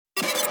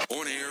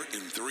On air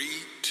in 3,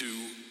 2,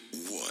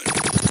 1.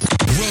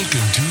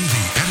 Welcome to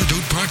the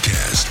Antidote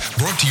podcast,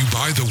 brought to you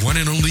by the one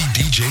and only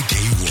DJ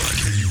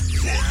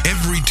K1.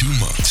 Every 2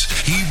 months,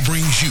 he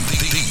brings you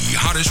the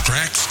hottest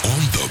tracks on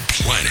the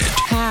planet.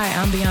 Hi,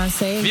 I'm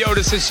Beyonce. Yo,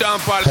 this is Sean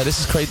Paul. Hey, this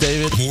is Craig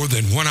David. More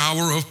than 1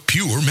 hour of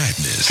pure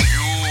madness.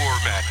 Pure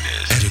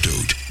madness.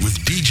 Antidote with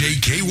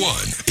DJ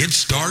K1. It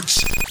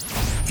starts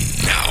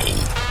now.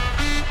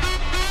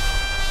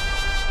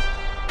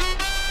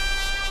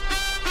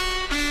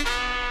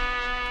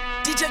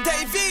 DJ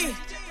Davey.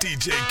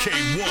 DJ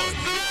K1.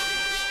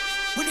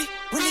 Willy.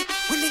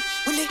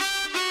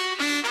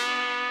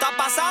 Está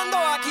pasando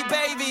aquí,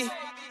 baby.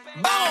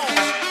 Vamos.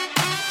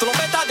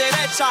 Trompeta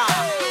derecha.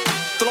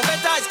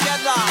 Trompeta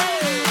izquierda.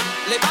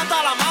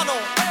 Levanta la mano.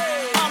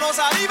 Manos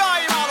arriba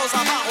y manos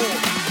abajo.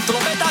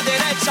 Trompeta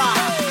derecha.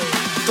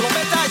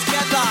 Trompeta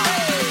izquierda.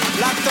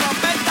 La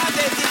trompeta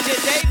de DJ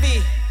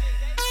Davey.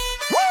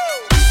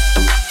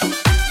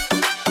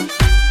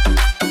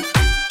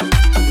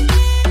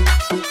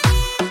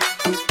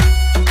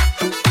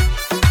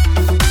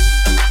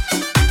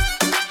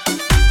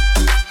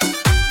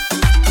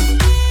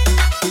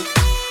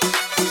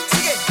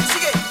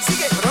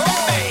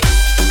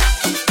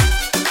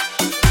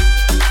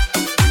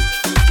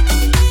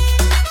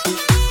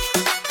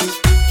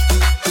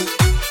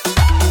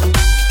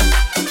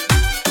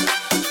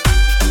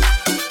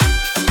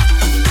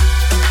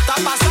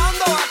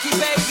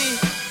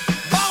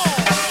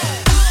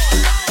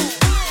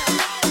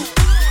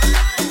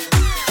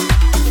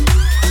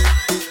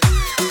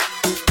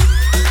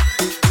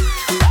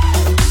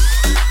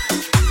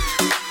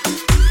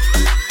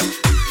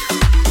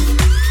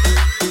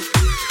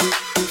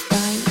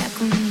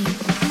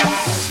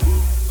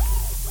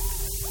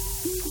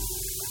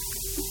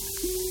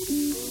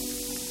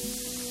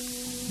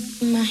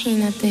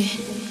 Imagínate,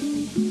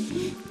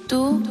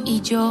 tú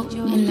y yo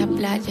en la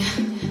playa,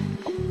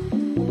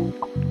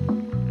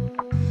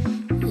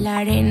 la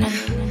arena,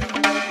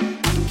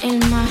 el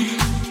mar,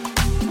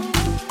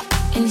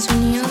 el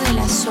sonido de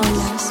las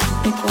olas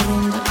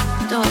recorriendo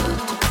todo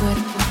tu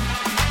cuerpo.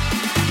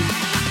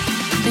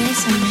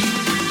 Bésame,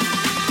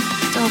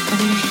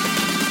 tócame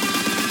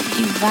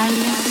y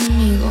baila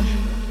conmigo.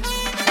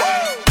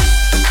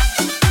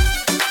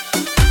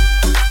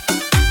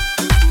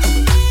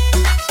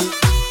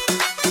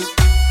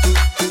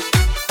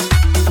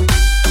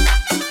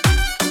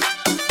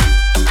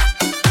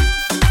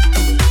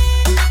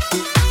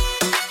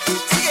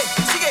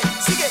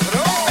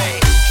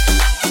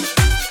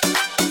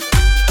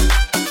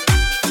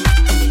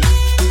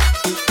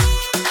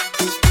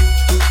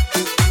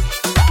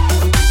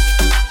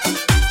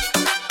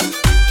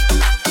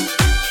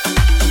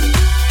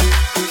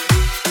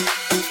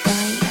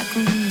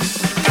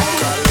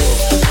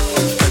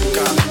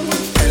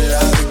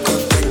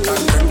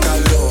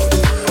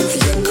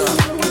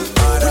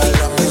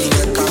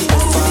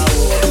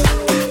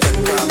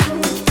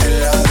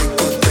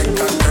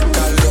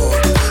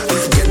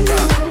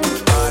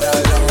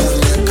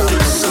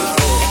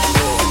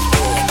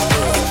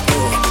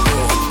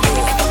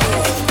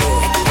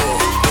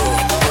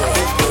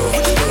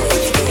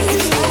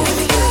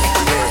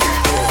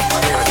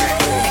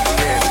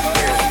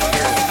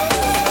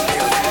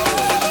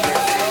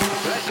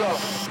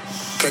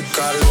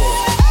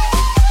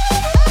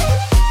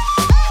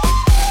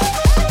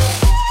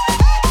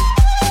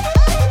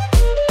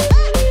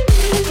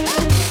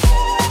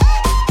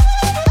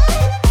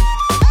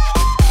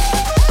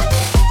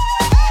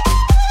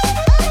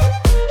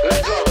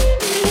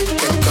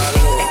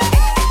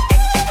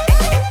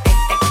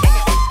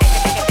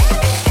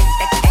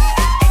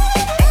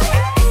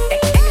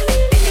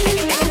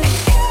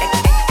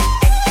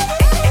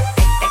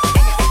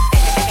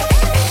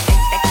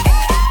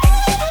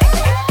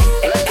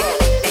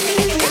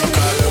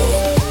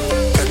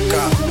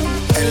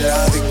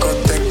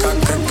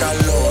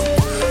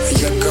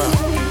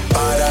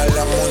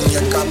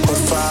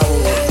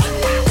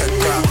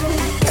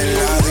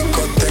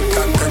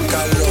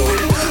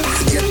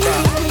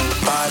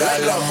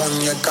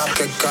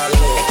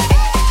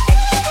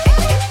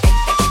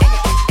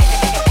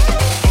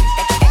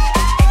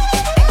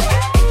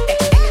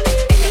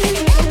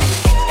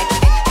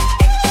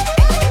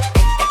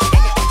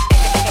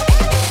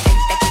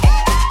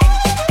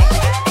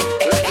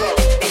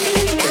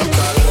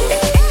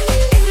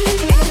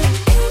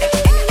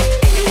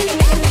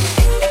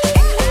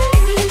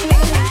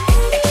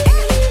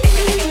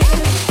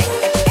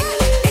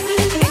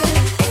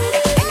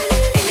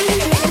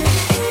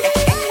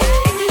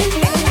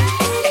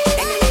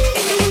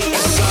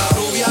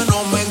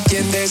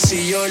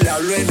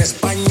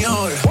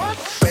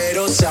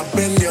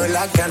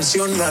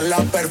 A la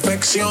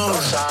perfección,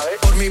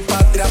 por mi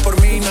patria, por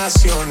mi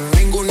nación,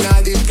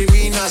 ninguna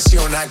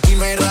discriminación, aquí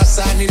no hay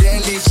raza ni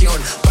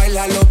religión,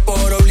 bailalo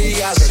por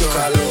obligación.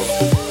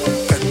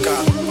 Qué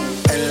calor,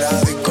 en la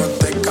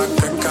discoteca,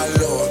 qué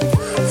calor,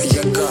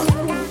 yeca,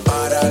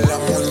 para la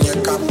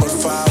muñeca, por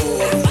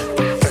favor.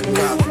 Qué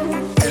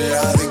en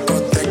la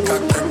discoteca,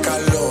 qué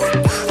calor,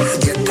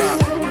 yeca,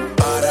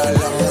 para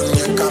la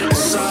muñeca, por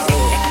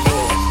favor.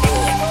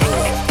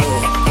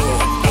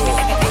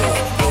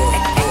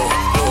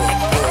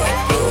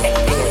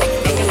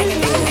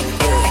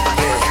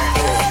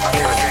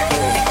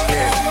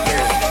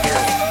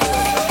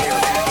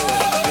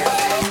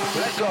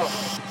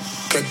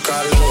 qué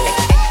calor.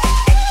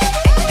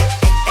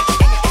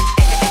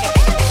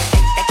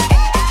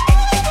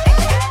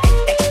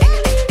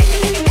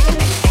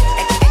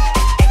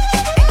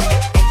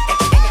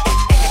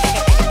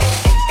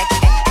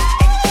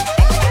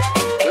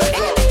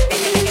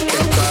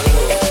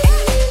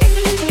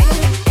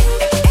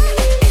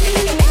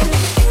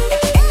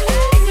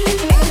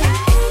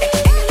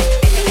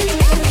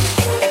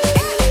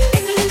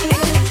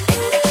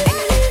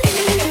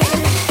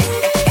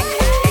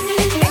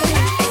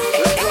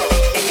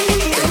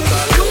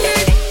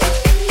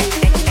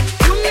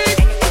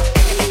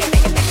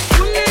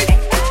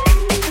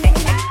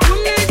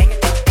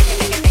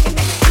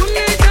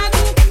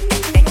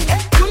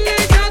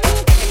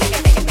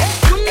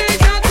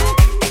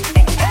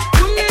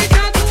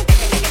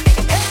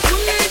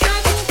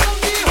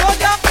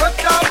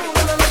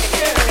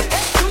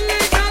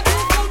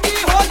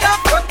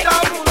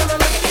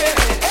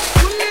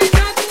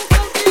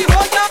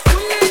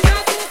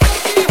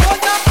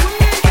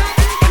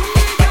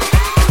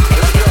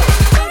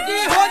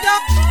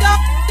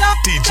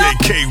 DJ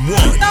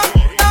K1.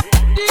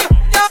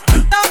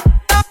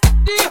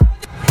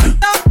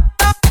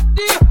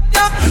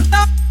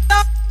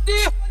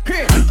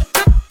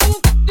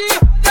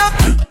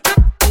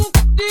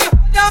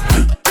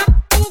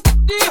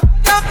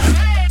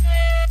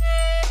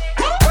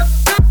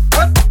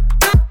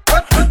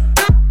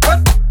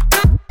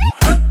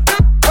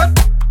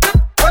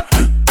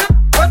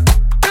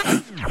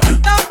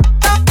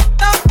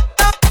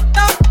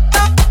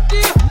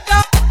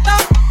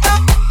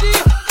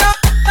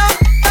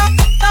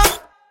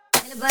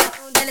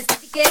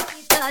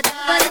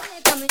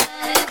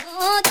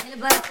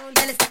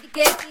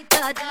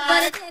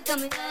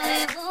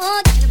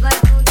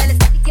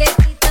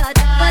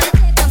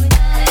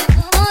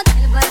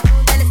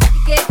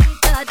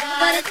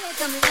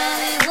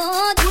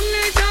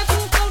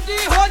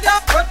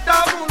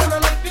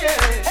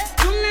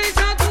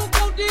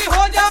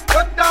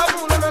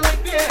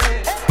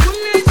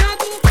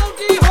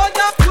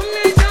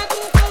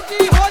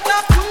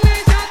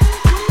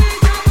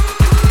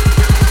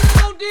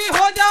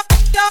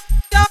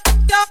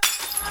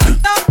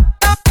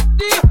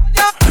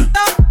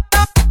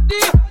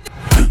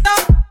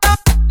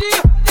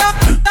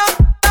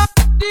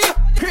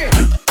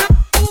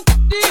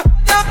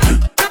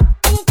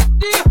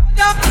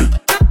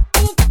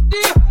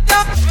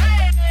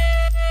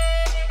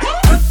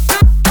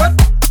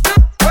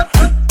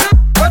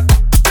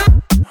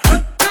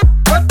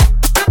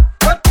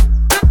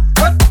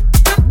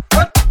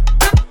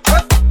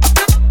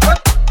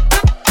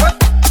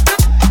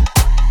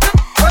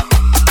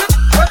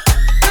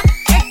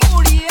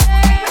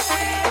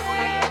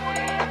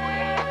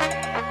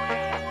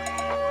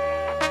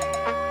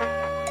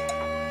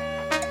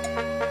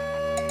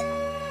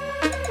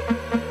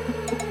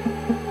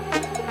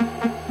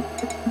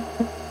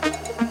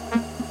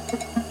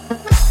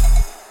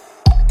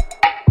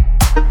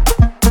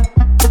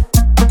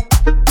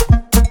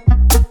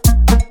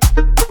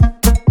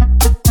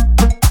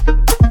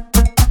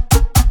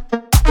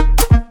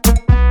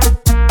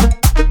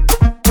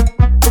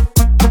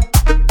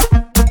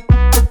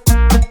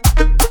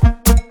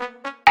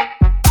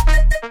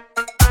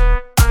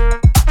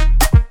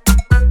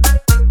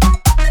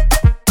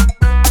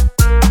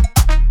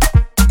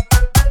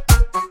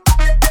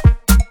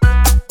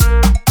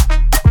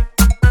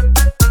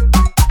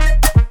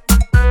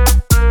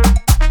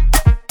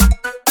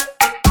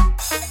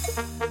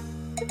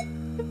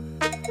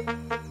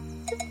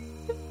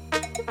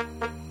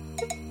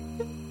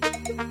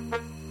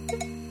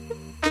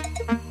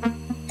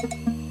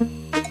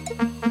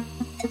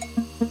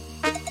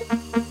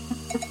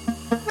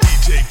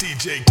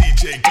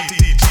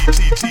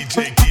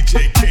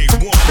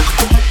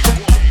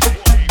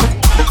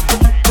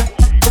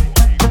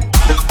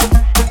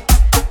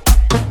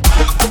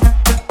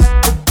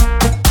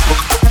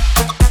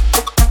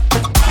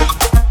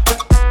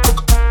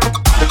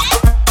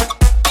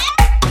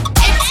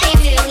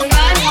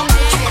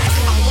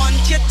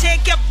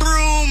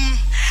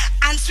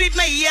 Sweep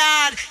my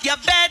yard, you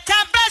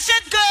better brush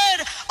it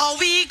good, or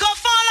we go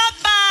fall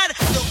apart.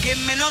 Don't give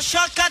me no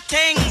shortcut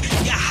thing.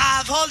 You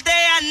have all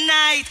day and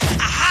night.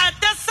 I had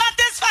to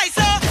satisfy,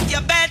 so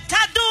you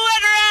better do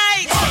it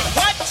right.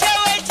 What you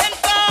waiting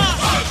for?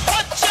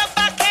 Put your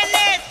back in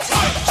it.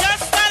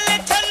 Just a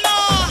little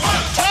more.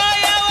 Throw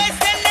your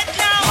waist in it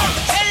now.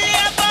 Tell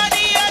your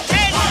body you're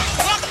 10.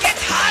 Walk it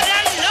hard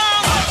and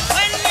long.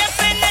 When you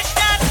finish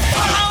that,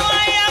 how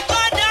are you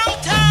go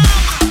downtown?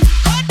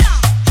 Go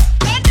down,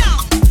 go down.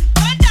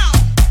 Go down,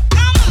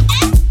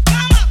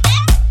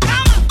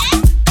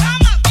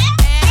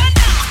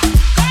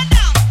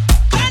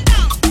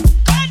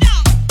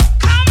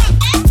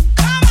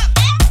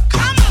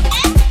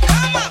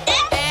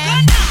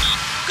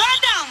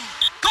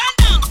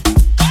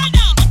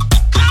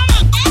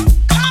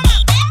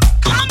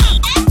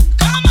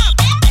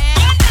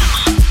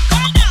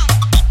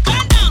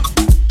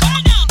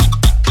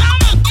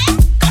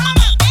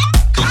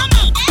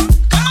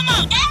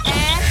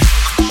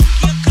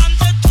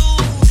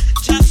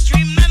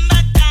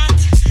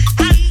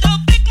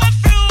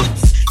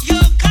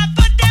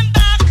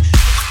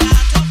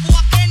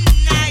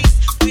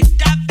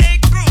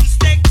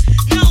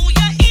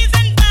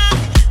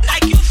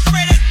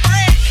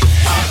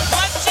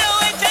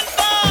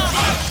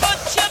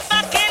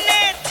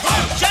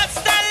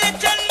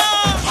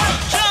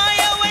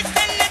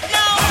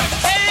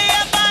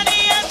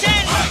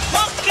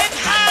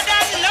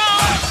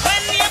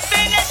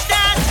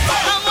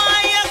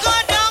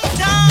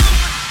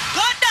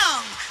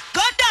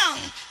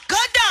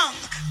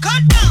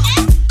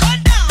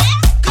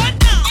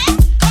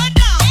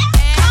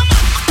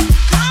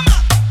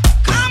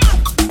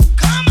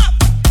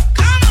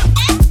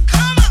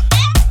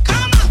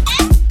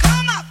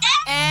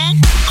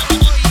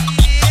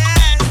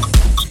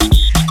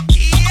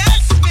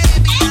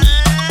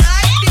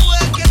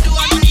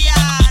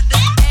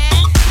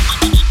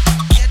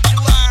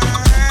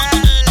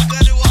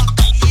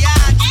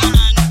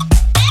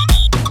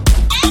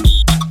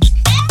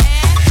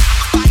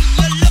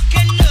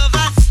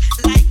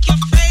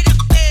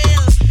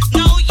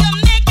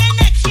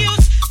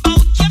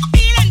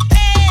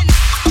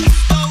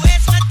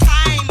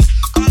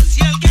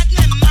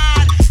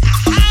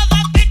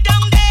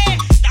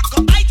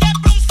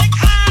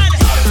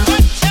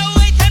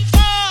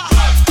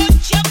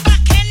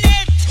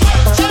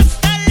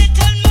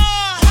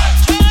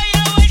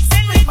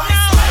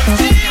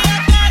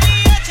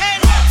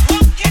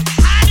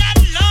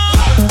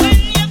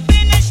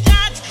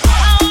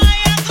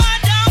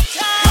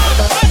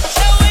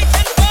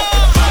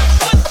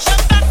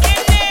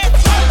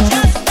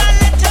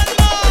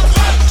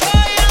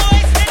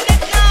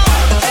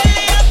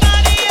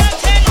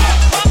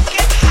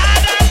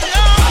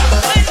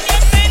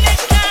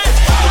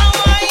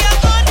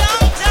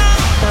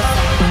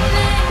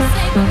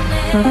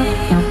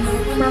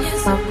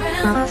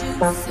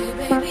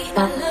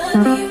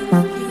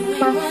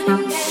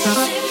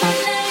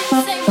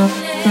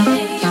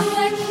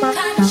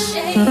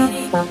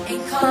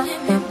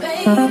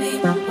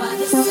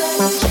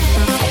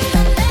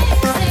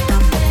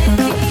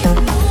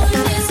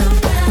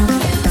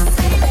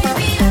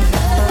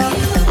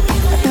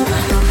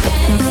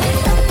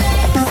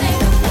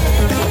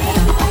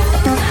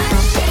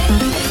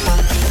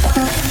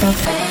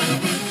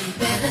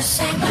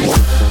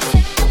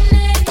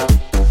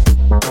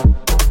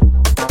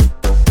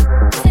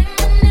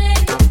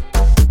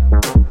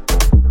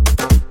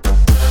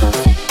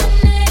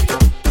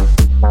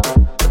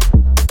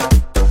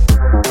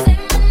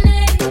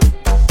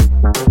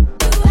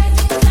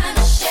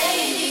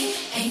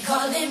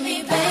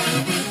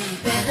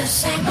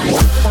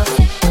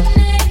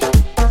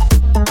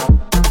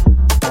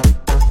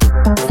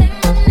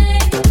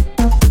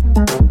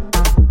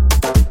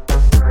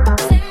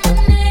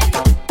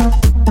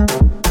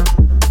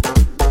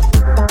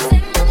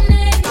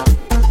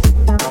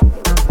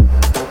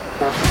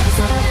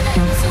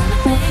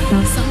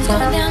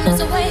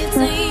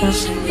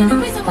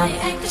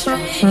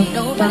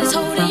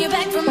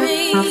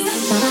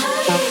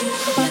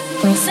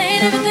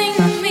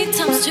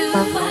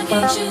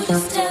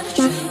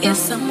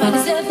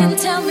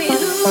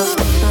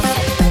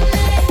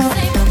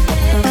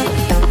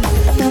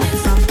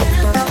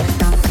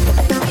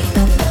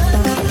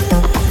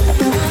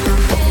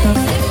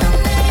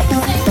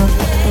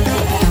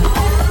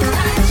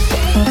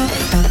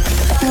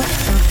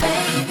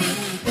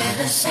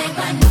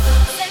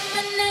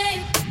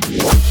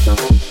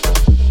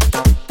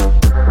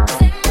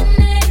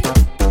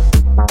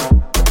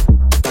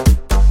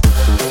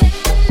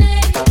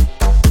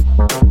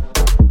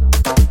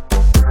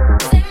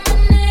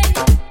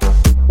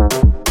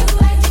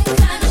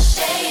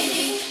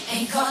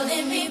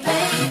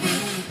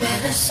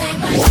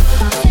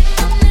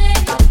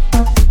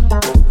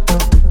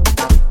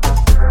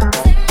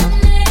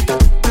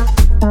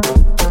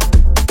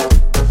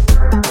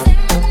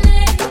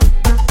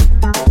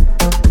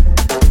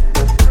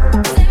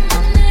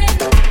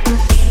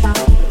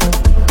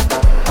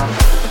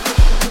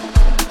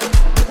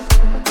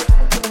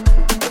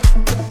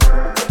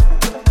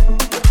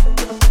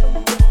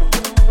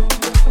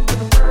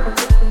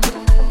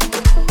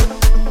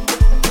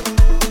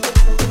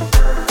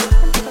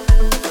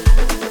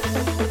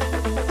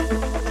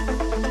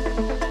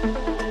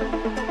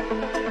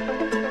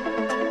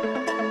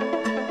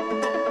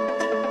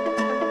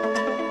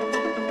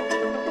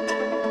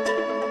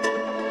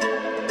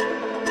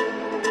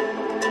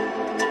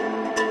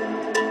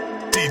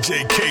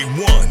 DJ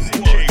K1.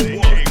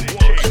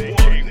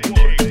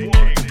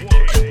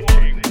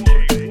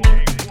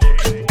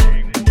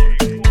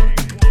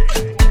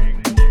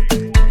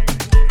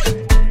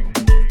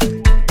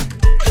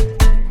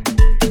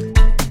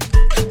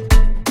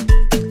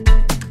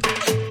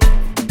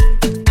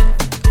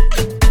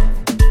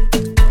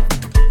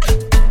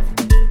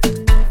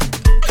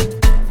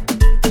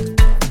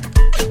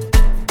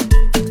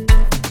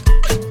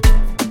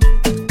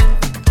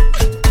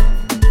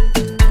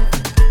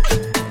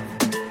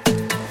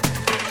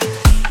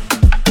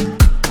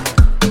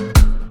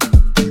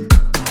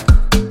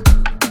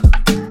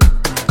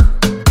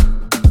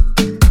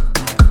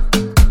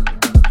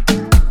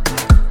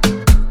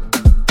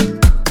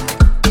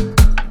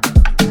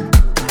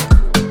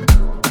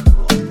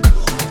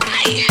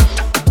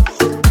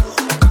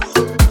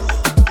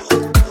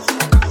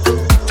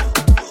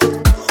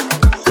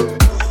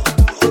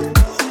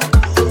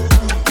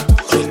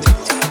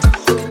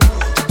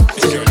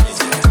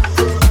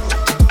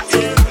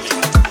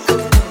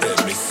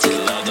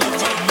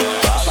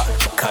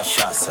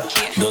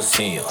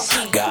 Docinho,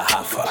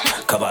 garrafa,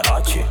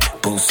 camarote,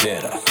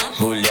 pulseira,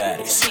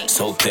 mulheres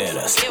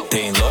solteiras.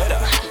 Tem loira?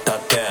 Tá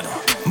tendo.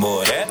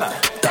 Morena?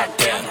 Tá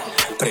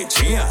tendo.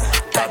 Pretinha?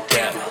 Tá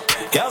tendo.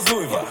 E as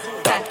uivas?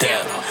 Tá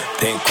tendo.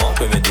 Tem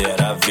compra,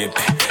 bebedeira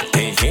VIP.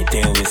 Tem gin,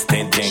 tem whisky,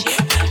 tem drink.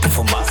 Tem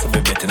fumaça,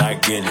 bebê, tem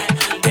narguilha.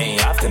 Tem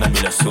after na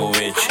milha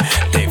suíte.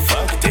 Tem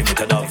funk, tem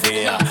muita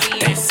novinha.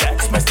 Tem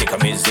sexo, mas tem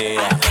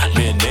camisinha.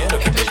 Menino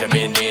que beija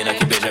menina,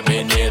 que beija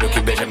menino, que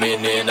beija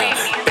menina.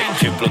 Tem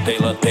diplo, tem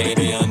lanterna,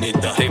 tem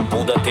Anitta. Tem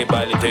bunda, tem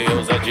baile, tem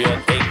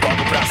ousadia. Tem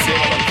copo pra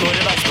cima,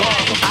 loucura nas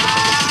costas.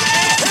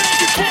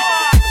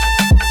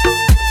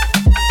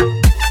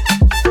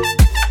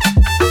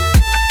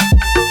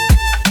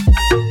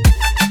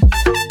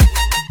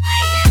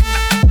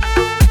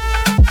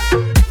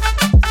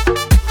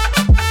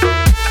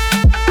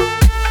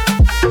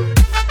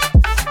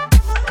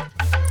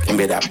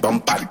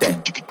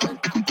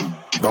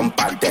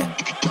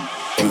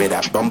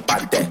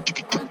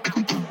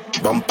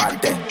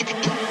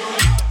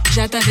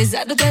 Já tá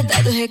avisado, tá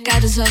dado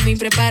recado. Só vim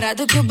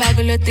preparado que o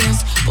bagulho é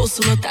tenso.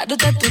 Bolso lotado,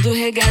 tá tudo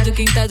regado.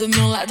 Quem tá do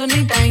meu lado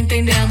nem tá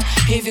entendendo.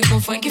 Rave com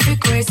funk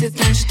ficou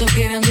excitante. Tô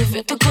querendo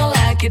ver tu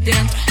colar aqui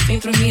dentro. Vem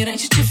pro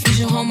mirante, te fiz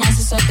um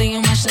romance. Só tenho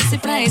uma chance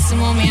pra esse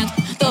momento.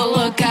 Tô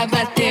louca,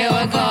 bateu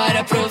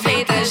agora.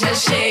 Aproveita, já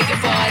chega,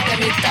 bota.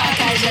 Me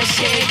toca, já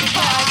chega,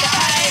 bota.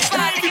 Ai,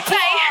 para que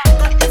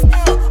play.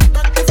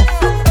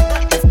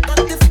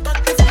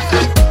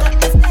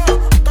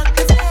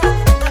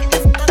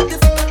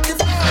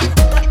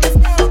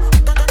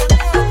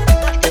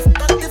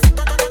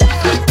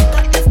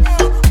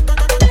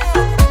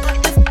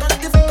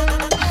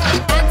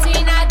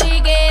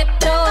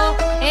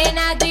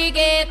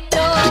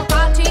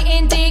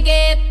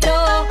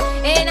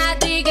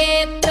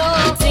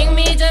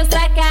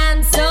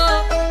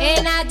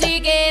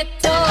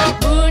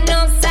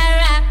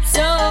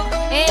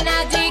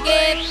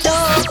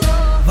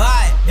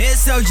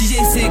 é o DJ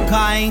CK,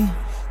 hein?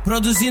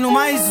 Produzindo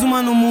mais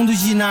uma no mundo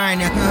de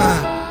Nárnia.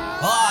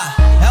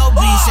 Ó, é o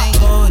bicho, hein?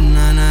 Oh,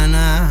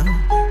 nanana,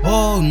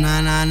 oh,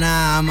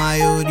 nanana. A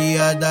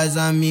maioria das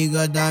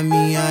amigas da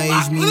minha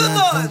ex-mina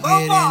tão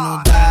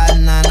querendo dar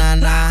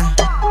nanana.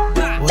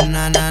 Oh,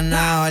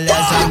 nanana, olha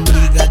as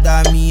amigas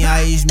da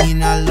minha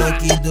ex-mina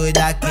louca e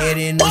doida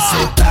querendo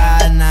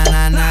soltar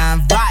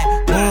nanana. Vai!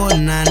 Oh,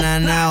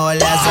 nanana,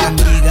 olha as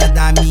amigas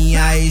da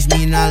minha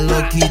ex-mina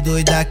louca e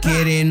doida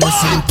querendo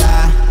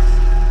sentar.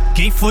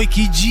 Quem foi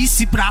que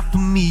disse pra tu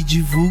me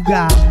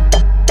divulgar?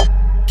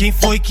 Quem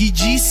foi que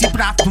disse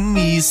pra tu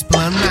me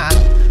explanar?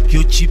 Que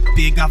eu te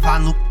pegava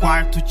no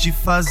quarto, te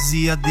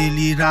fazia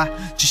delirar,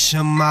 te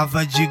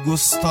chamava de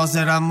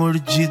gostosa, era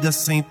mordida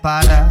sem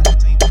parar.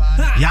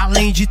 E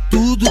além de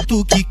tudo,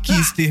 tu que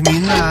quis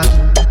terminar.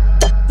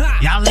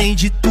 E além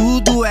de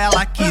tudo,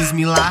 ela quis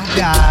me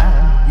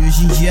largar. E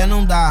hoje em dia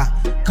não dá.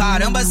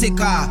 Caramba, CK,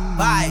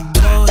 vai!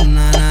 Oh,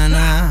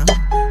 nanana,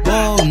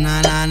 oh,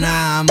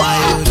 nanana. A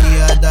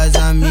maioria das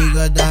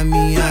amigas da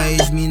minha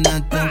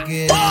ex-mina tão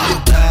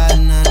querendo dar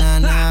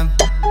nanana.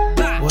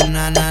 Oh,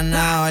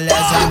 nanana, olha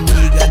as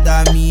amigas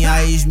da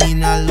minha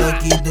ex-mina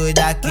louca e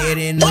doida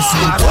querendo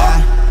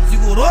sentar.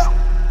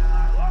 Segurou?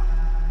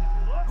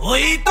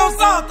 Oi, então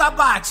solta a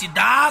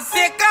batida,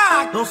 CK.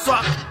 Então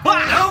só,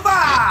 não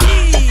vai.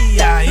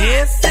 E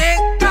aí,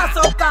 CK,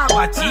 solta a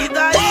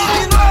batida aí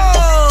de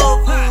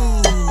novo.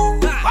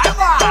 Vai.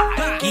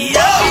 Que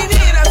as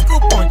meninas com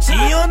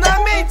pontinho na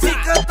mente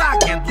cantar,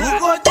 que é do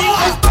gordinho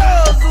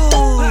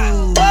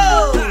gostoso.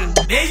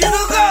 Beijo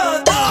no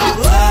gordo.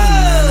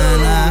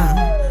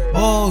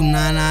 Oh,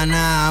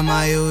 nanana, a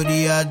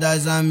maioria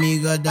das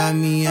amigas da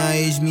minha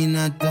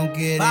ex-mina tão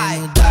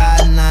querendo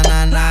dar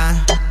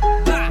nanana.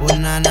 Oh,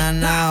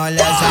 nanana,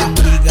 olha as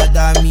amigas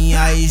da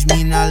minha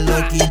ex-mina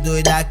louca e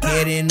doida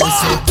querendo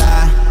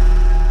soltar.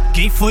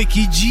 Quem foi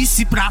que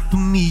disse pra tu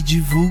me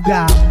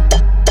divulgar?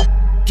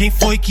 Quem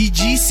foi que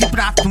disse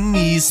pra tu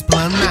me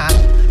explanar?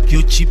 Que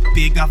eu te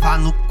pegava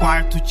no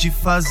quarto, te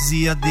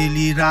fazia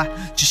delirar,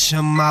 te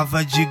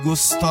chamava de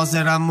gostosa,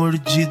 era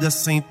mordida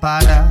sem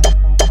parar.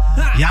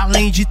 E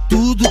além de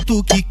tudo,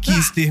 tu que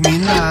quis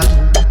terminar.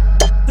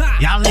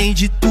 E além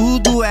de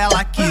tudo,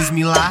 ela quis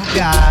me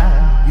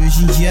largar. E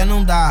hoje em dia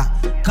não dá.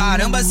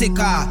 Caramba,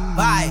 CK,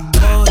 vai!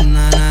 Oh,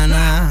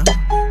 nanana,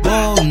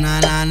 oh,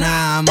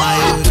 nanana. A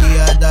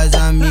maioria das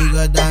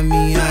amigas da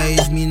minha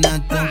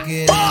ex-mina tão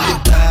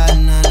querendo dar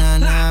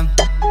nanana.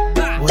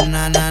 Oh,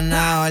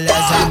 nanana, olha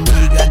as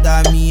amigas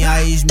da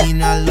minha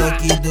ex-mina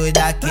louca e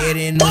doida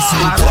querendo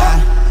sentar.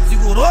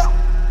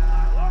 Segurou?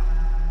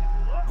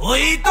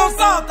 Oi, então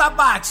solta a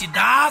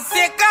batida,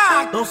 CK.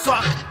 Então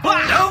só,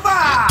 não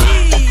vai.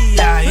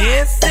 E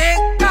aí,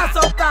 CK,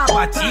 solta a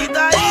batida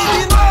aí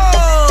de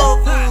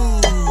novo.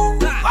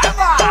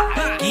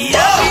 Vai. Que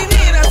as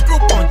meninas com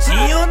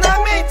pontinho na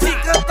mente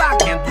cantar,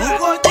 que é do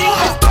gordinho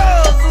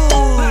gostoso.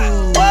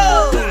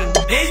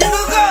 Beijo no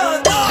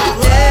gordo.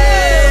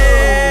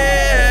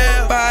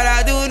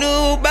 Parado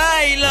no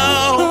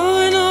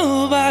bailão,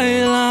 no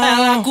bailão.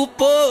 Ela com o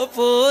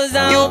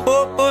popozão e o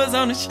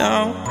popozão no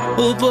chão.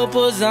 O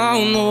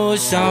popozão no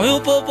chão e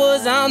o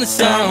popozão no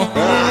chão.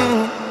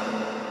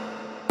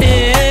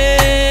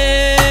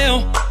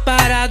 Eu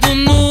parado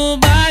no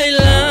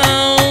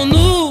bailão,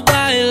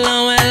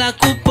 ela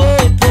com o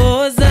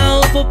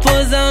popozão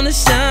no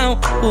chão.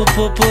 O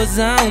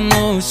popozão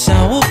no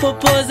chão, o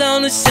popozão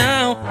no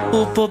chão,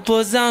 o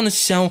popozão no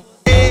chão.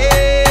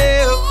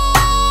 Eu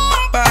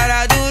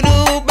parado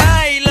no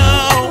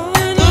bailão,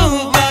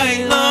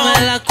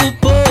 ela com o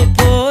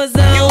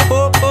popozão e o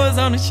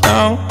popozão no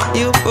chão.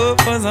 E o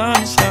popozão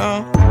no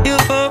chão, e o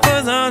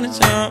popozão no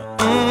chão.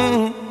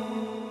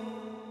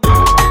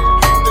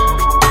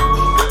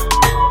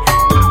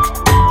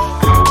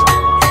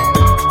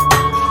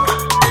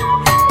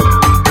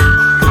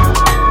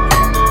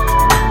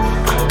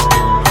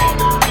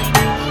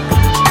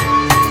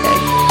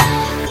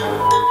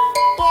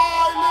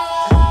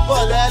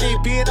 Quando ela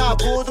empina a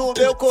bunda, o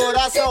meu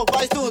coração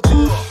faz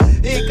tudo.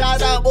 E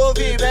cada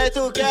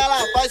movimento que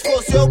ela faz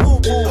com seu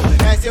bumbum.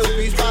 É seu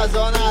bis pra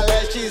zona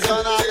leste,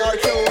 zona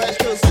norte,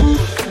 oeste ou sul.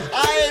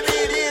 Aê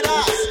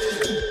meninas,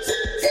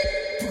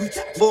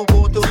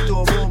 bumbum,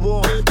 tutu,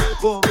 bumbum,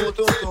 bumbum,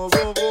 tutu,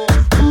 bumbum,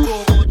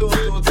 bumbum, tutu,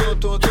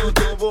 tutu,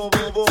 tutu, bumbum,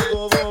 bumbum,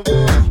 bumbum,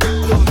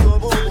 tutu,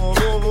 bumbum,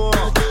 bumbum,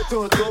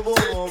 tutu,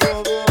 bumbum,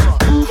 bumbum,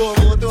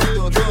 bumbum, tutu,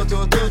 tutu,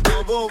 tutu,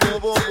 bumbum,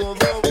 bumbum,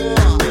 bumbum.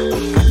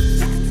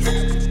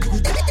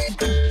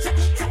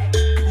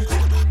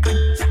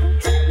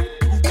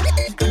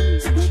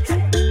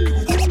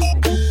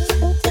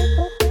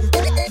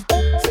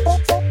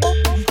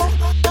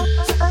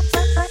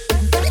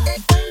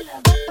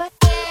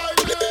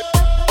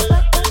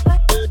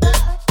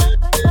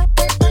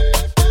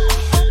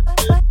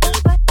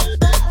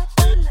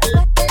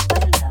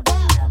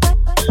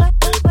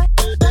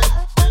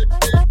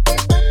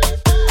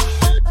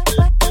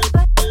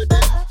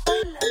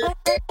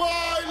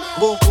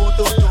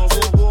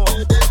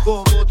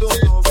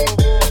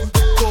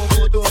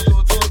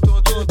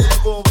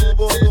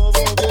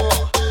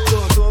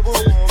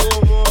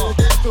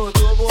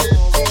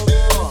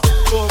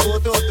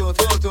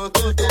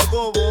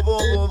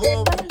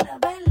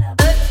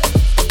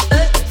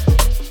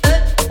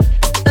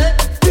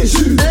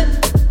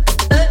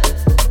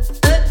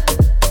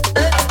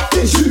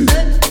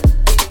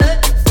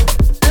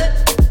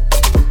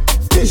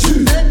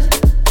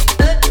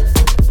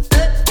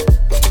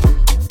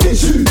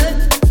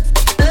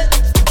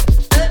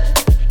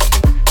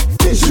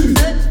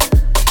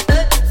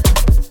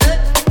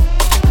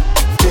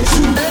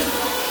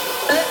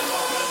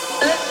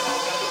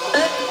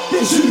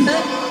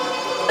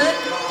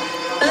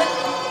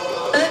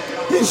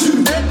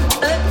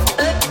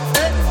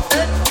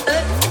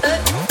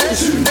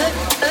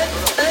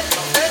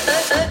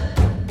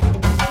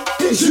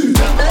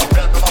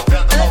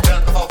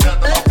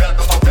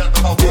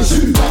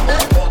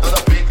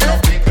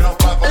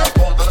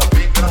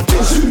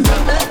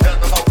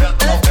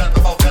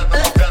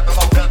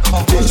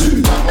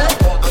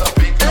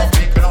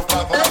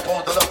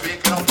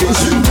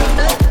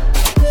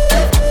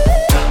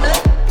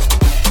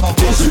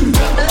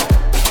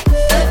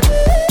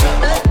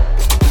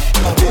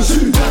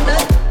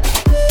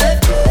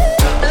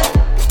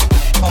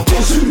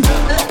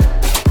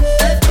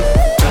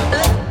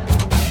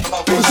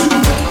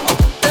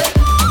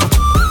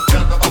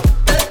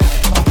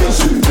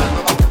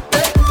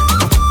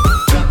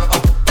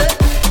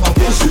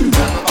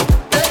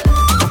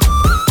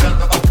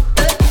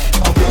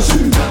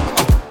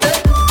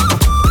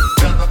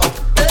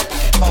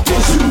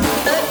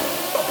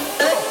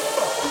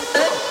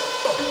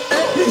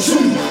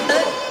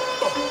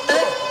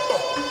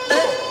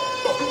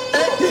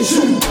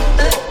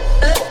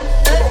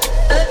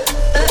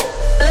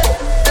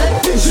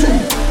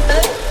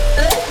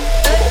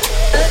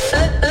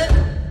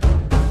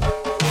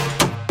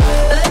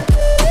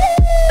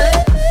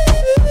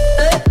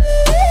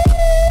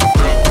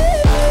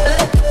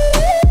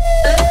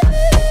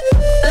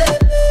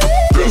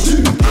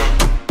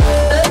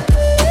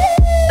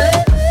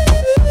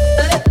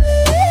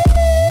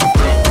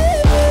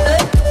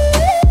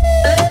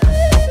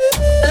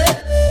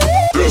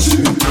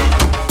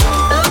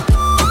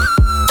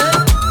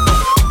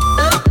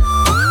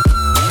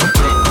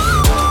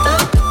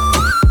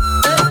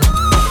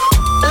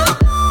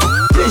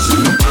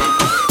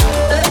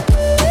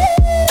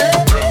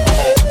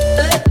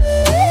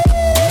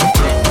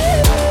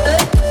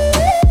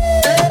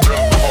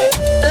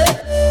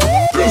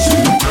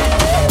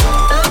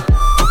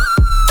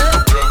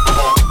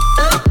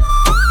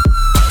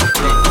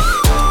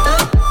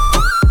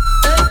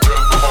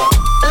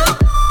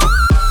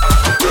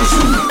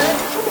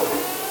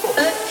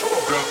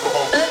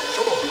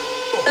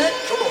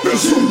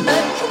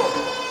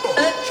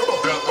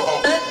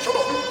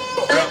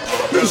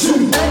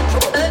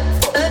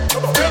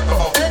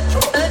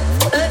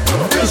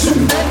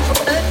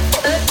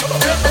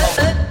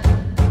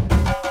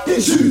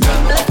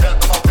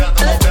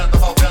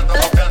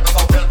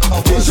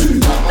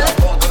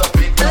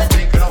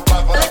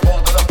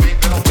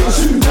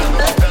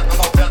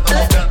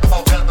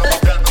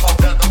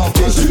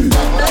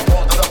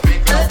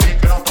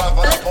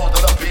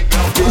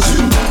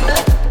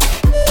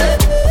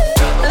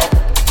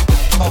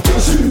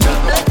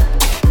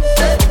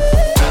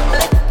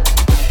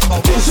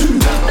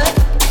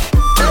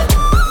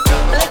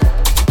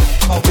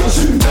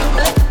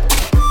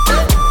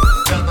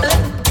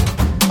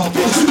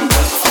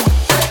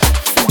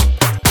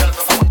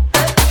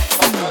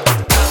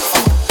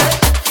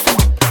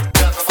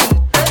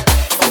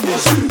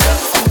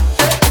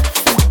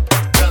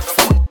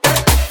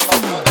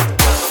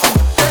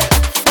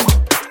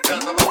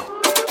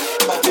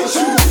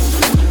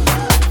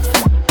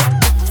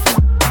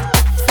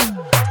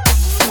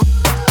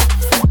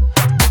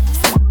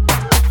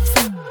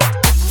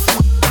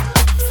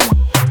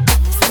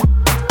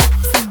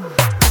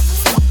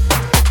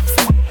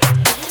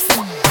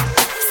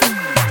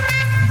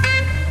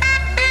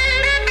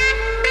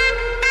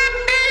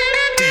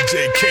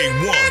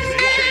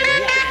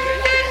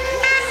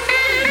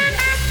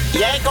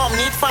 Jij komt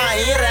niet van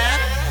hier, hè?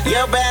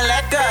 Je bent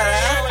lekker,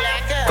 hè?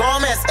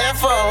 Kom eens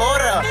even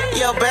horen.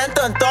 Je bent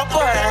een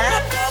topper, hè?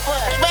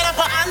 Ik ben op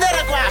een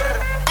andere kwak.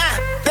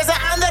 Dit is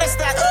een andere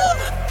stad.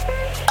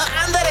 Een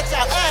andere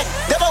chap.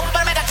 De boek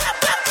van mij.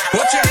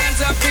 Put your hands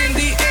up in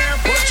the air.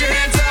 Put your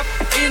hands up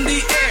in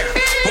the air.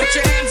 Put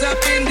your hands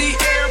up in the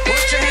air.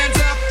 Put your hands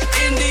up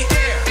in the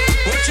air.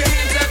 Put your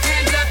hands up,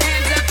 hands up,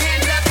 hands up,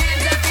 hands up,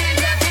 hands up,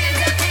 hands up,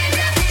 hands up, hands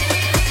up.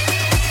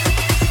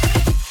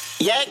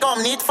 Jij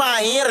komt niet van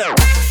hier.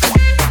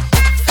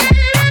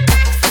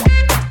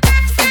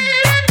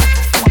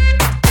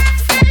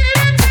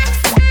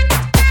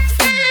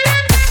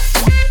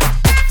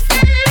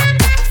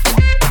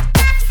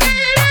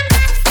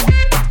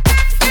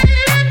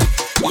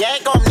 Jij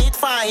komt niet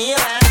van hier,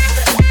 hè?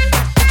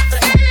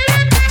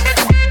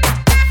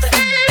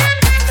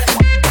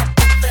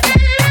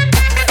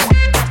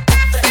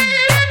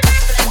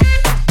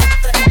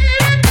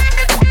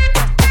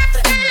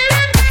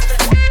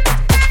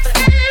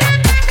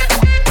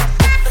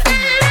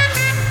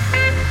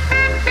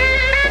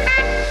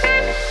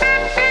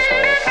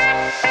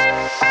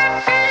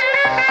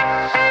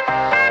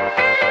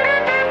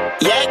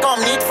 Jij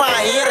komt niet van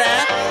hier, hè?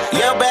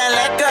 Je bent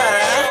lekker,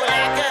 hè?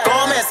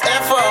 Kom eens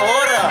even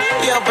horen.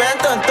 Je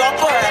bent een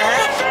topper, hè?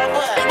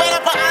 Ik ben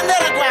op een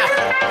andere kwak.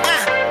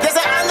 Dit is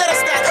een andere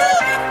stad.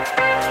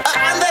 Een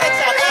andere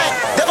stad.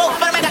 De boek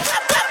van mij.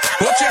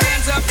 Put your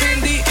hands up in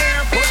the air.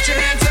 Put your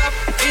hands up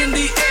in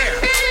the air.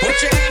 Put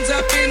your hands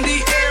up in the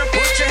air.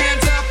 Put your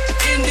hands up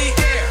in the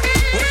air.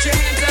 Put your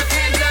hands up,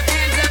 hands up,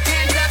 hands up,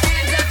 hands up,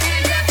 hands up,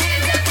 hands up,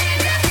 hands up,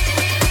 hands up.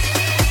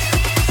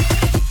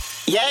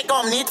 Jij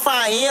komt niet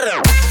van hier.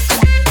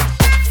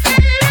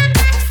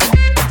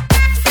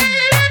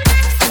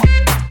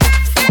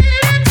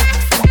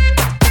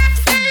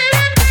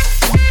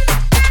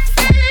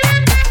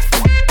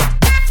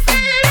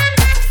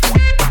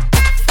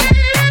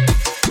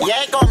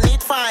 Jij komt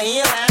niet van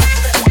hier, hè?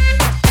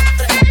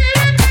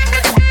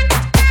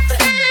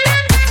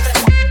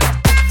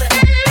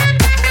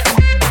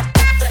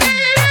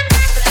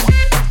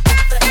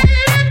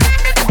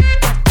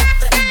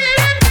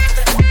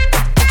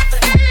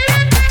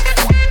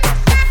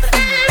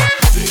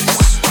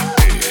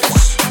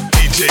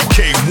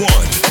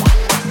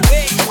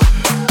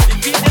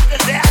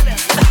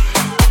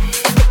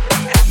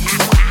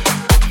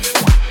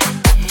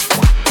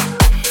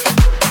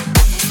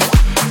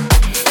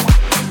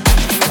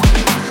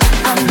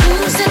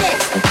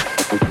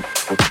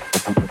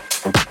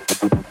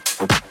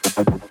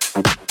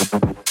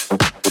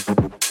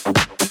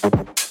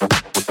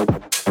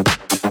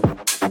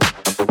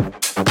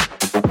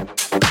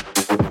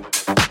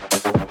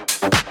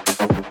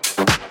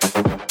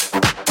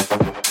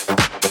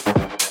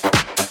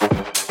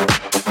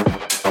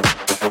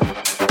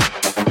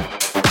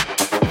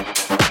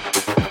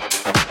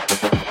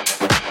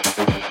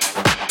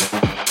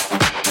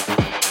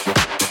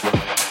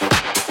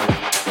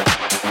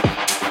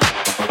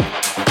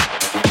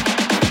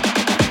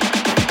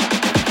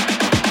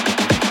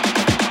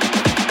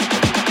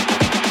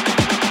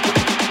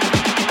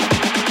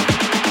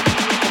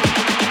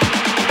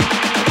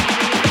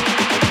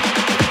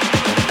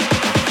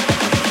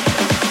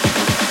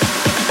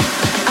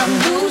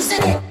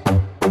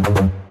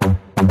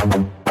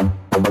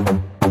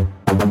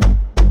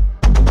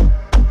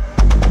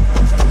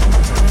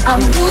 I'm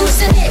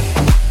losing it.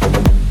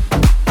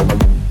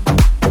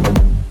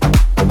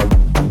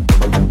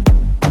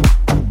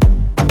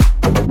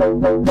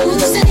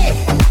 Losing it.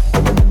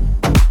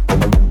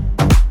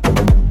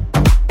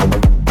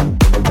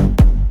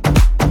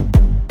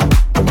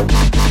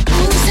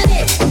 Losing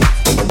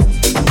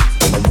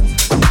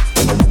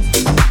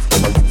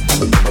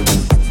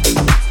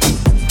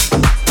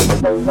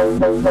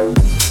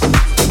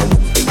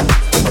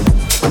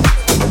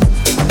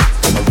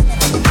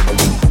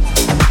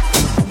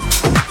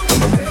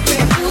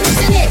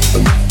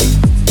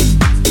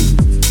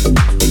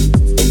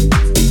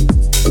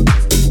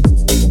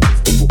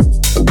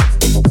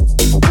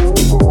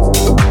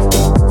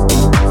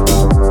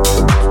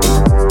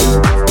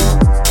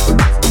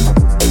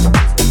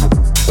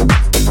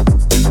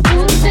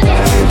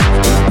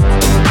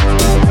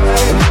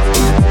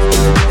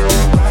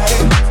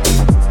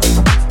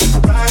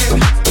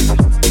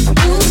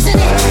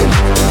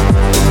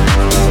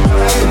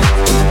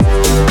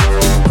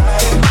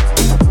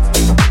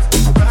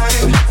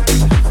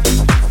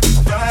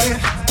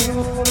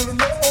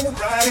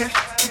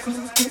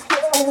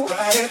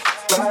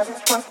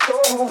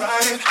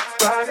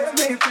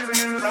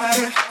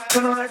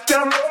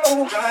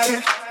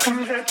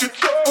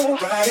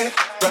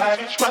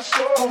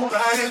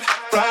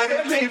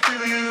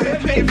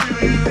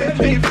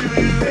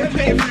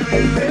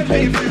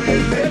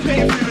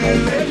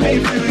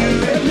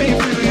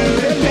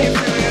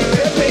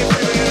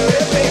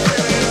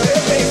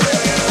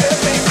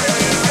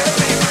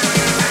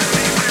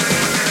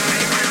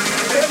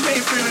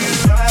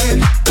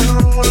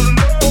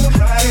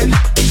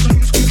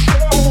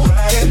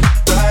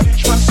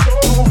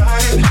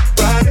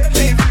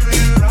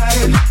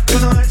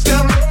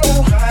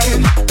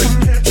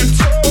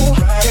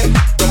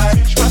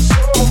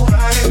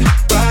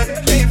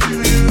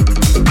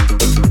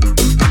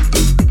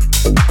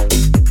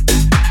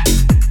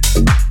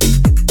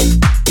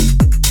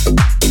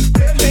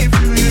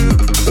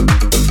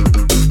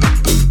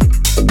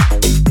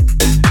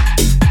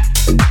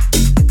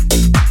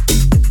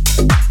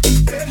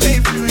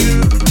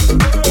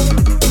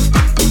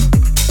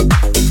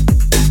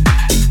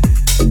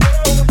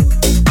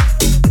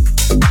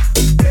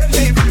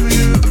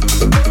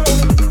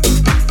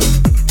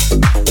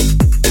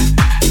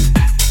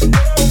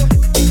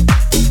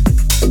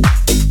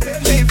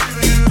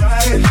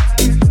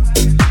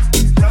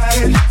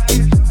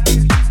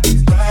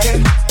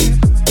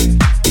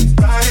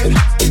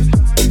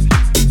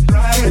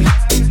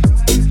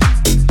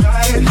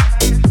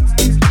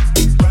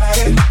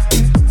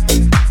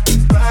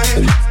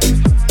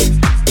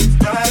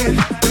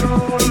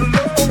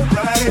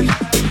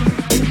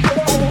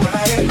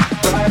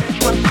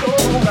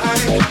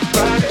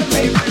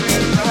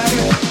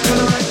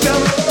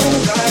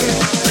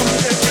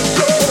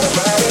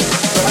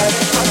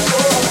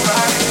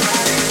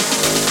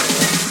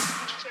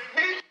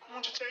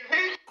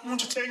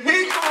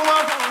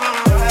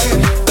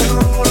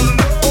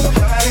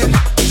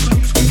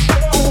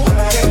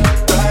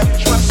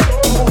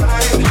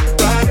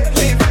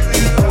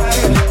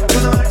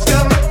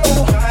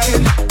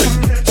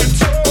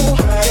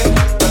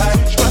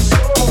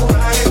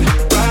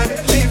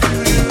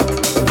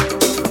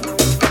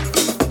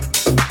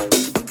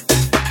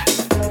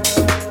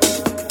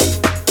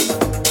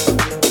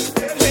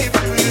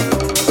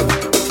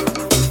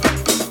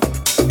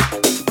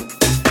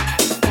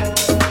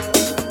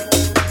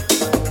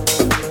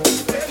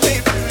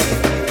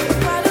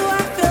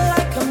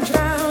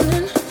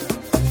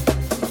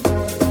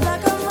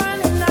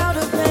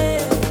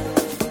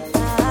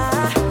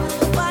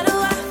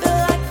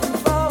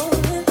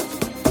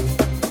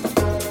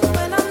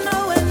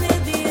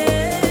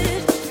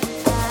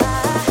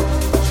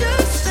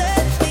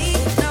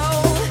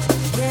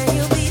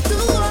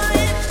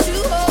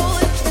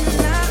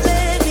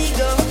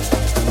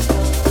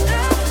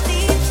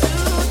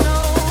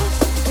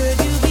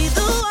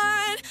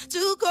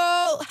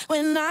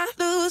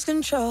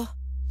control.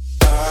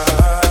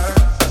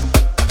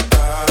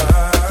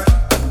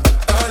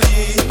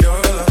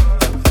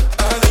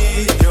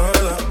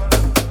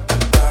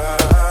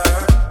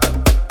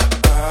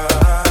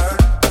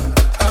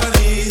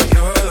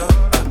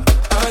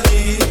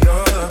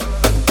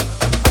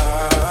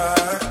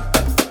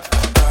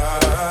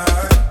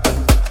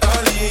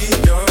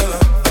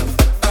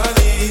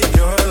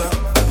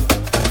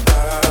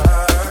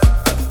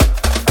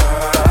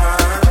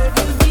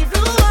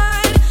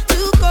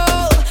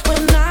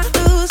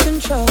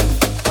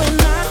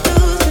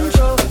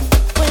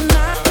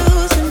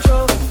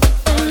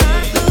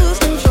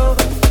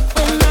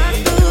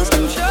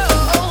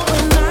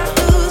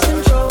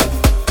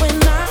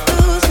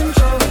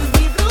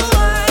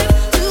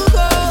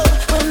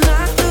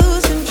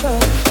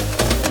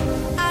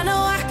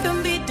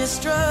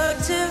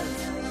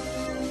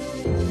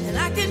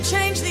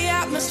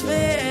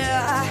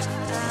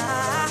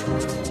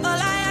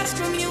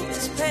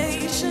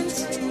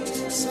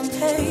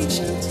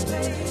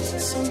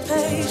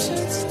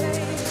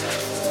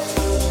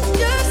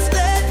 Just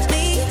let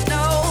me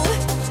know.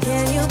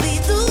 Can you be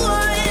the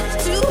one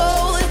to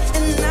hold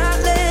and not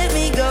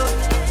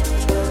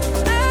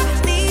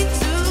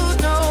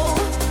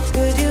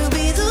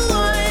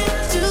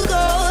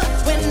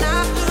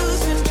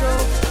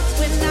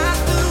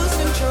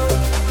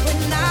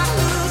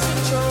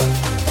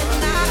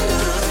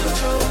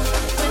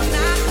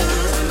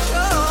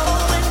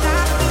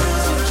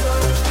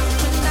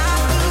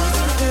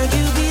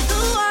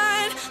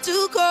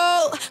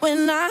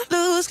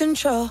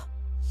control.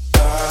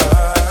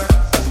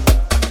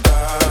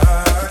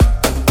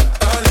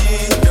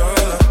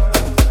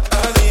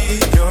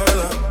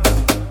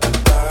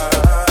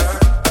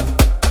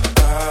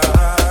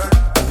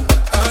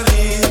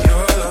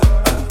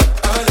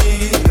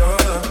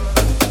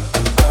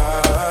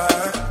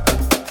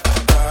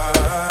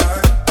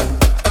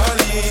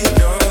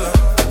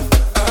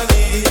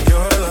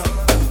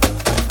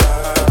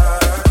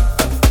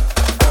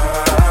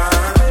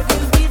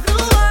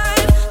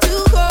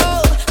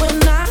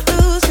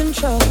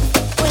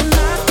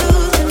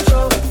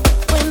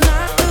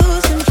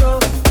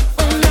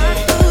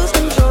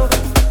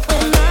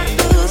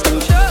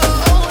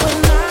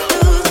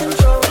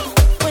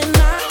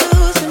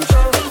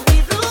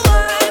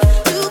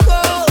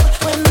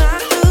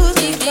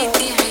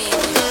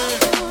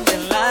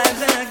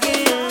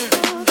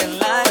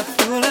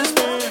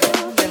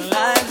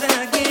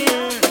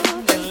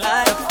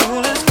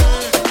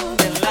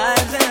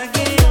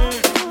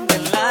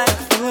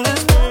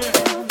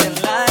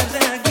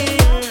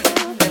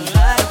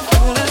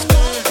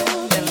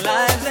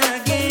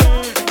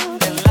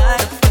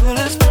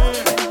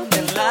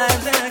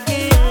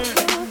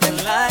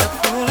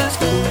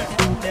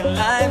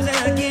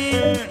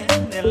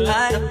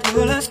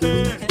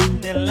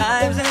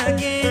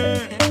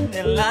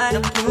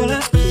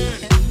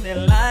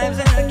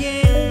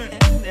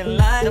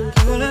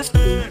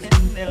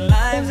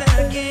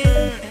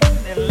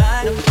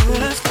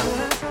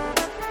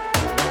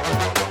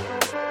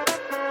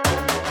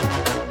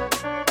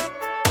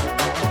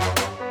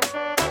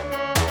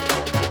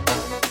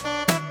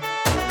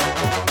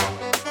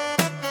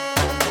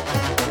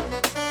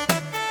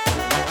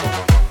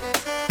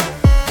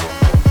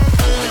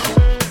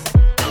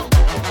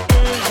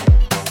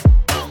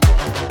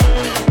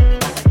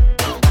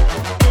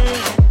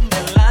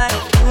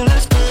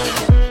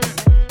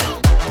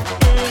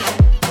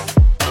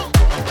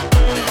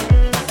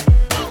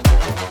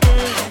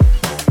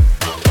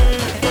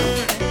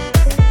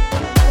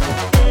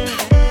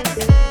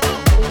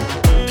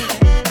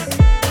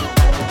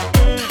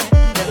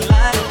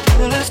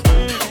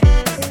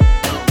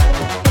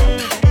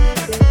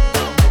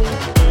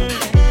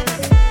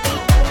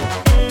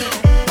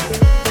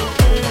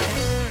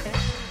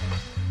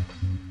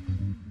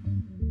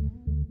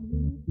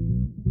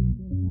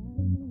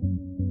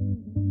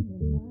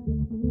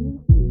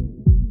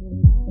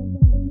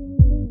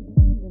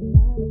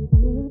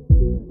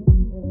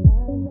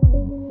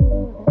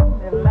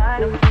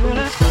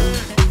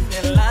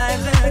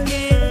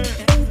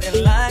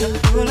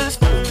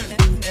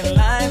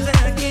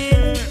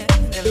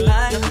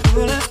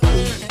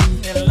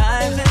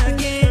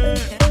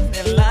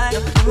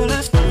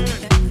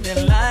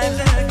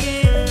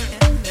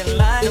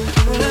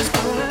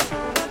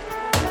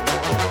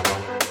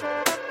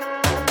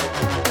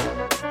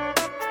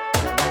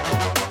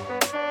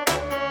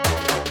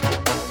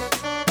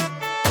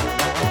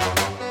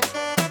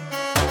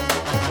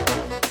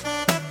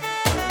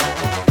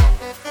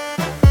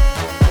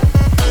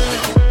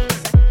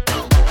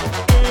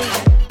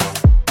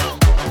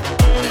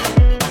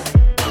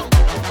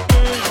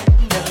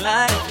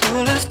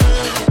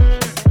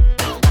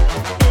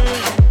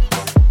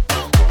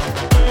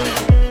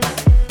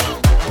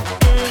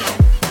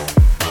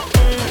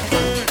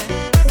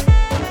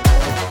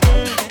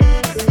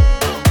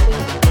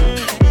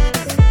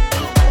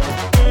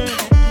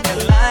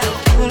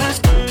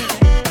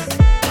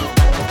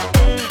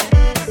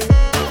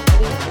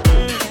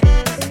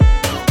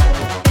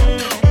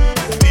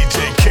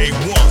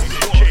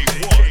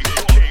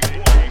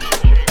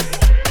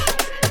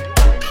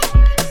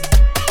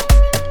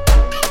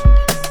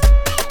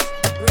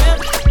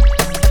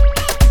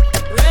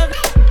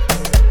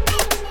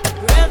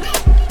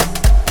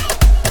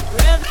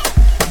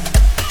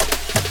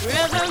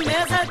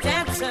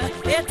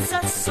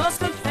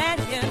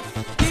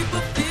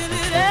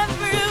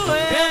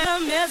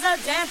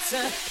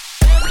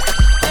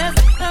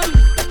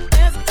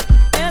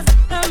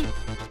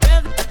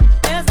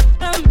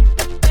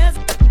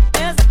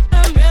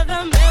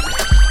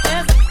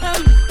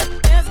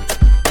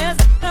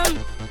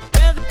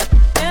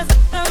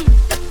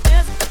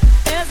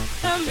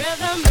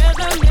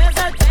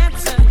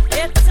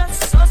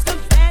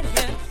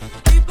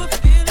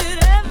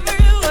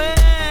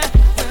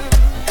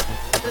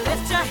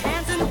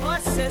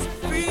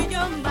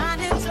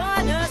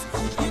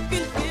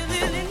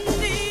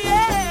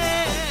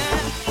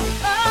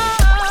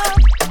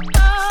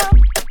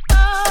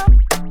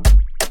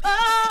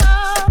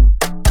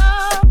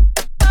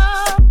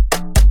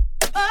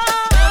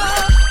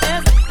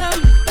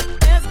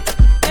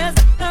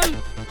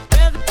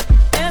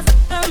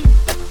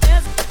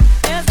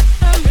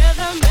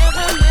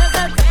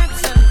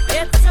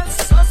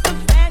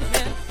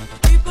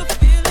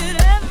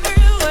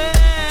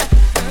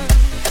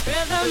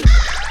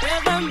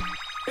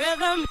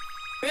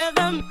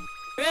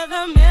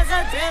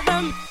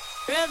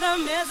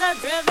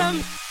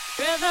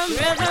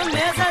 Rhythm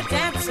is a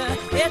dancer,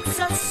 it's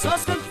a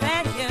source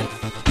companion.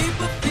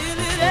 People feel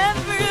it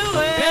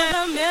everywhere.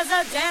 Rhythm is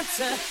a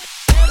dancer.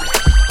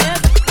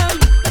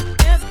 Rhythm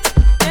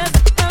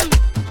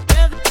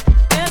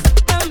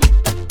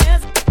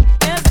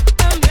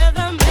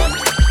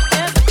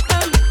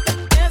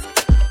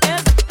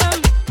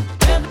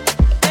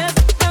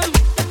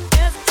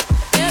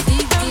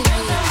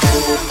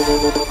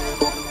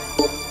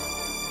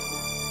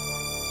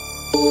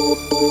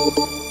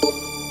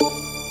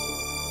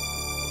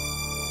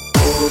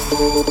My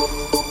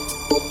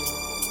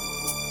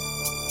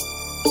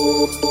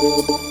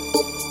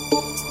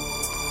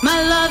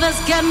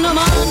lover's got no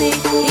money,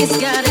 he's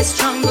got his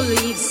strong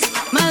beliefs.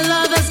 My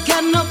lover's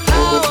got no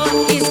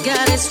power, he's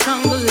got his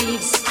strong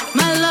beliefs.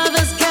 My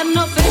lover's got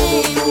no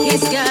fame,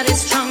 he's got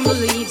his strong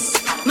beliefs.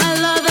 My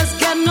lover's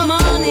got no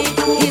money,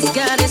 he's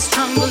got his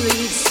strong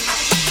beliefs.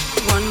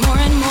 Want more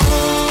and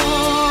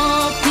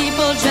more,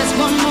 people just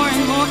want more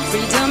and more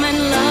freedom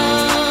and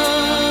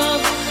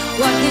love.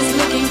 What he's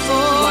looking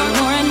for, want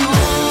more and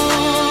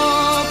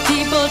more,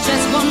 people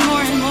just want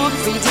more and more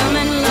freedom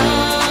and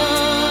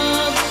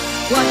love.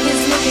 What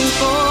he's looking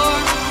for,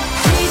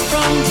 freed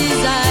from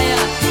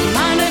desire,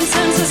 mind and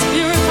senses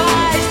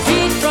purified,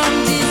 freed from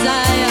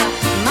desire,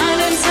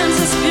 mind and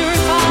senses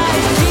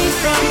purified, freed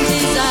from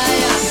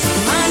desire,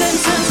 mind and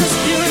senses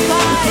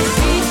purified,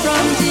 freed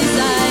from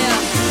desire.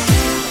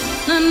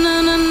 Na na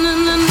na na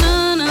na na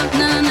na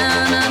na na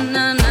na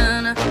na na na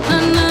na na.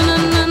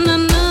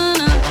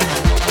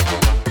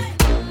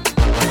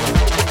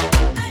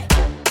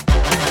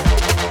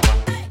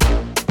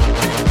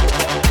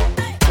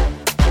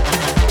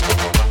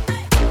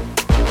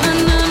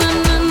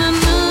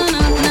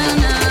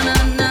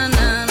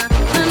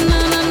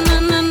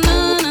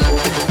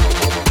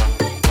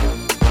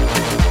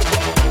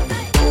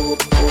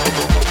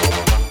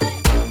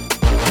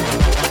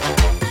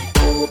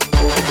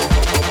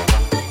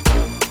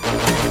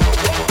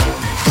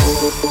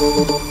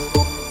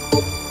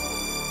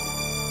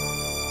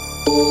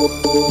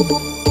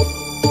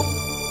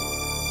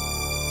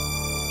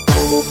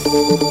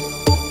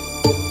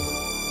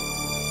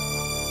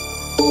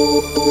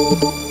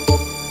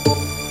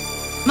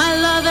 My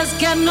lover's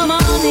got no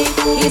money,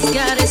 he's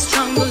got his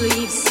strong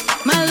beliefs.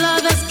 My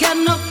lover's got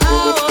no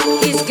power,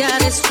 he's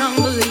got his strong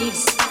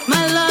beliefs.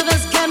 My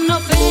lover's got no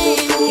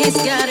fame, he's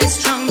got his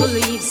strong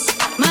beliefs.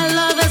 My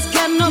lover's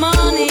got no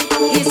money,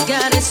 he's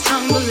got his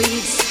strong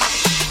beliefs.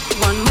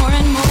 Want more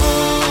and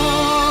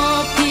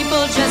more,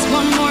 people just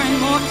want more and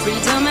more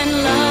freedom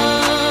and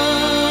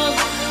love.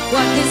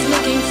 What he's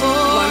looking for,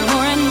 want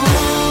more and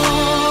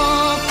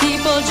more,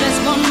 people just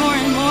want more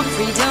and more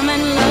freedom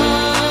and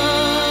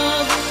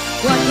love.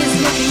 What he's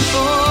looking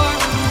for,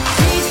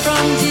 freed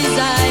from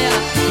desire,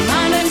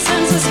 mind and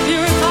senses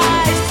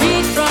purified,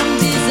 freed from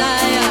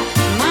desire,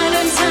 mind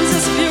and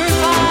senses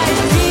purified,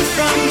 freed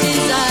from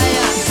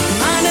desire,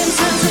 mind and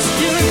senses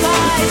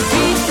purified,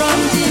 freed from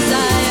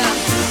desire.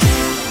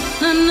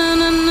 Na na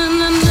na na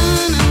na na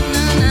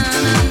na na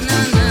na na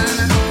na.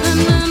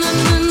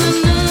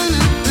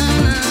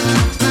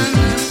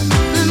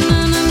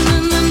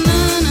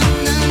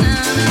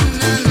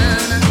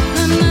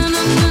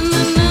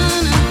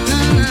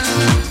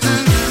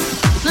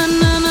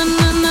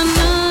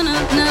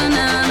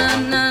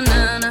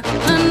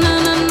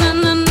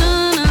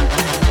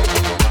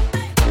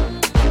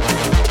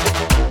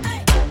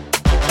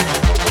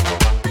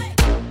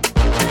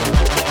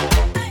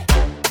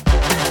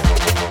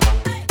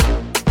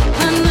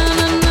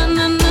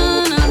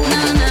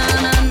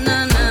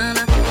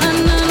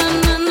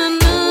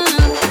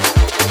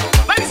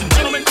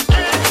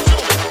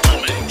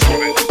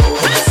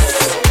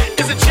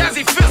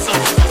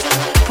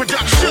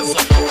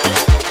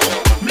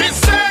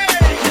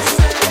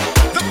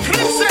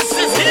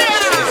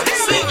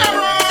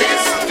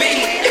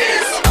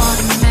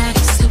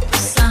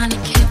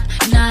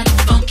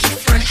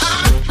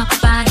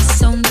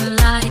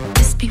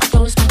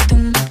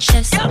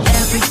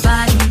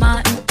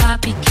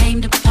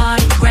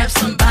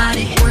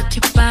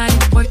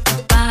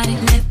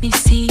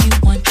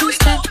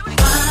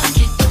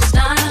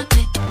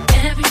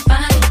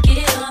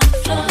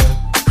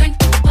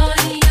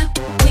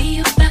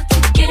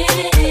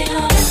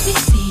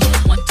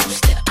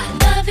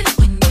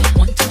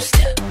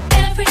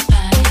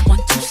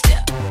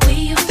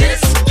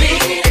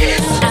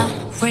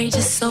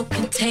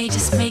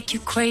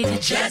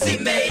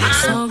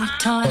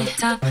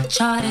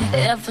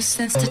 Ever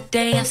since the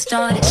day I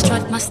started,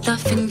 struck my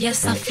stuff and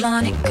yes I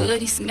flaunt it.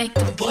 Goodies make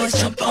the boys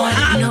jump on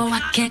it. No,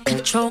 I can't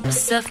control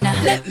myself now.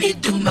 Let me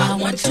do my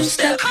 1-2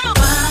 step.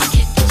 Why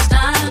can't you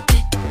stop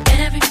it?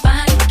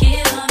 Everybody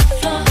get on the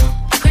floor,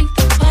 crank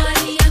the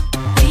party up.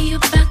 We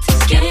about to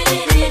get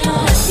it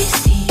on. Let me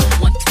see you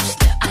 1-2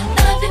 step. I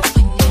love it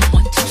when you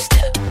 1-2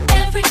 step.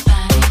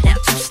 Everybody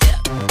 1-2 step.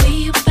 We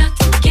about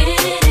to get it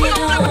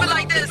on.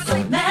 It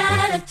don't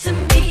matter to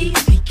me.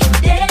 We can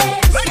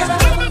dance slow.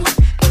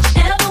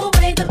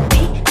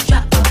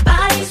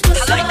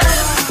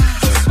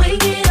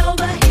 Swing it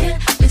over here,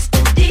 Mr.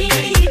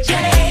 DJ,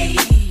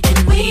 and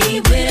we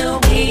will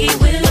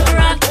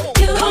rock.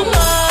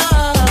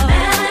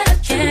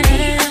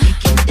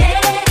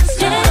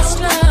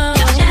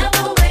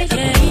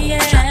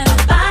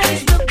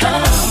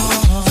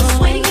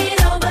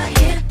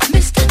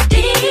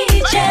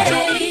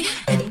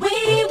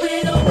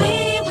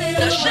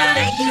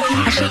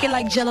 I shake it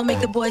like Jello, make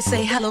the boys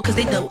say hello, cause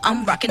they know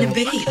I'm rocking the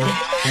beat.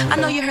 I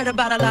know you heard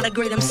about a lot of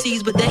great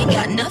MCs, but they ain't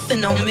got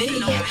nothing on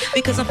me.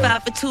 Because I'm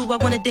 5'2", I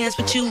wanna dance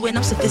with you, and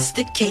I'm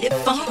sophisticated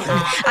fun.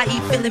 I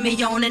eat filet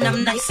mignon, and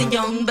I'm nice and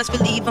young, best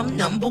believe I'm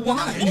number one.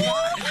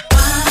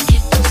 Why you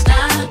don't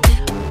stop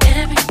it?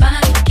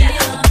 Everybody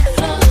get on the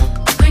floor.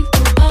 Crank the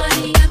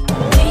party up,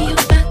 we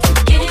about to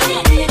get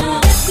it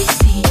on. Let me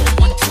see you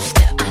 1, 2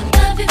 step. I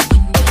love it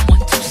when you 1,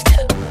 2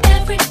 step.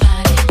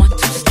 Everybody 1, 2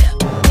 step.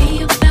 We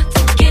about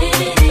to get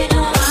it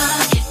on.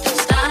 Why you don't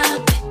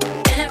stop it?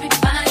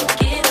 Everybody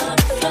get on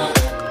the floor.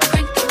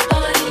 Crank the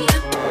party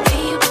up, we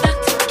about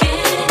to get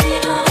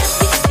it on. Let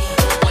me see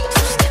you 1,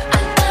 2 step.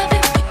 I love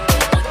it when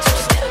you 1, 2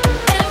 step.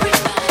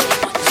 Everybody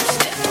 1, 2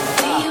 step.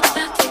 We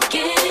about to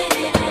get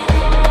it on.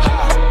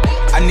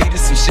 I needed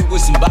some shit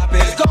with some bop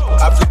in it.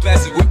 I flew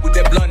past the whip with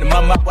that blunt in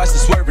my mouth, watched it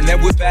swerving. That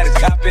whip had a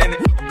cop in it.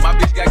 My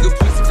bitch got good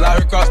pussy, fly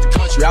her across the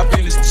country. I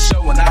finished the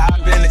show and I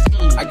hop in it.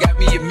 I got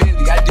me a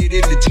milli, I did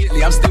it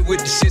legitly. I'm still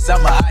with the shits,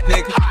 I'm a hot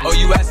nigga. Oh,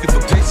 you asking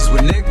for pictures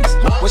with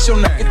niggas? What's your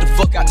name? Get the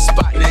fuck out the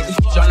spot, nigga.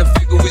 Tryna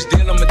figure which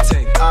deal I'ma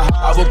take.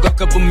 I woke up,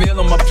 couple meal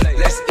on my plate.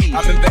 Let's eat.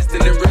 I'm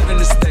investing in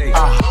real estate.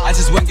 I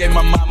just went and gave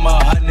my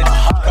mama 100.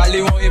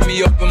 Probably won't hit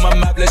me up in my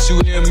mouth, bless you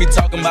hear me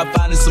talking about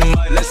finding some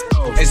money. Let's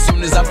go. As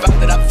soon as I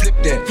found that, I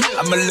flipped that.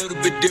 I'm a little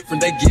bit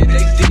different, they get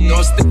it.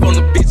 Don't stick on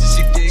the bitches,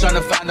 she did.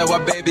 Tryna find out why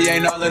baby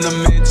ain't all in the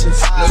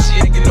mentions. No, she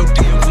ain't get no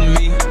DM from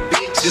me.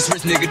 This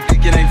rich nigga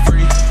think it ain't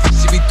free.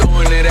 She be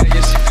throwing it at,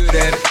 yeah, she good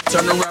at it.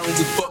 Turn around when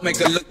we fuck, make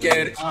her look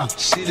at it.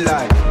 She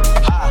like,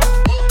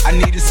 I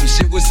needed some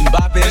shit with some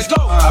bop in it. Let's go.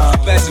 I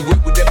flew past the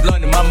whip with that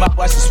blunt in my mouth,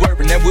 watched it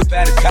swerving. That whip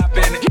had a cop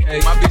in it. Hey,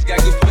 my bitch got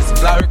good pussy,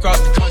 fly her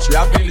across the country.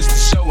 I finished the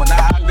show and I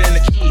hop in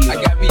it. I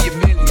got me a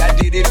milli, I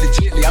did it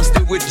legitly. I'm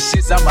still with the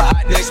shits, I'm a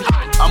hot nigga.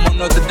 I'm on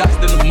orthodox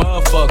than a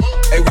motherfucker.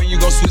 Hey, when you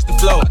gon' switch the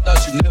flow? I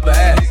thought you never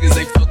asked. Niggas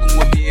ain't fucking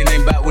with me and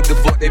ain't bout what the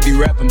fuck they be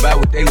rapping about.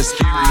 What they look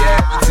scary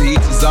ass. To each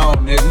his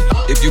own, nigga.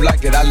 If you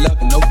like it, I love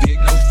it, no big,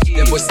 no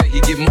deal. That boy say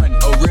he get money.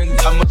 Oh really?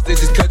 How much they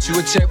just cut you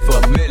a check for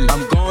 $1 million?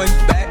 I'm going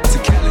back to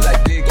Cali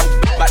like big.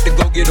 About to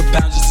go get a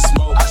pound just to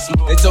smoke.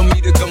 They told me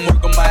to come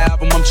work on my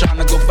album. I'm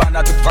tryna go find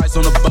out the price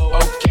on the boat.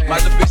 Okay. My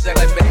little bitch act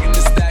like Megan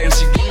Thee Stallion.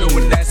 She get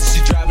with nasty,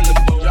 she driving the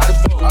boat.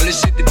 All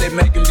this shit that they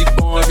making be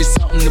born. Be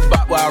something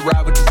about while I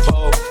ride with the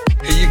pole.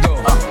 Here you go.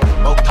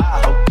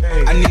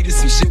 Okay. I needed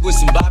some shit with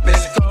some bop in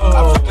it.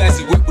 I flew past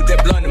the whip with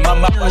that blunt in my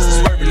mouth, watched it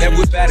swerving. That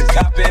whip had a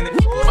cop in it.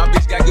 My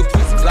bitch got good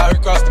pussy, fly her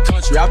across the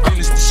country. I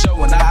finished the show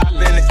and I hop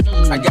in it.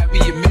 I got me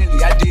a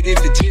milli, I did it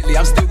legitly.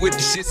 I'm still with the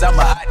shits, I'm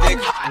a hot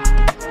nigga.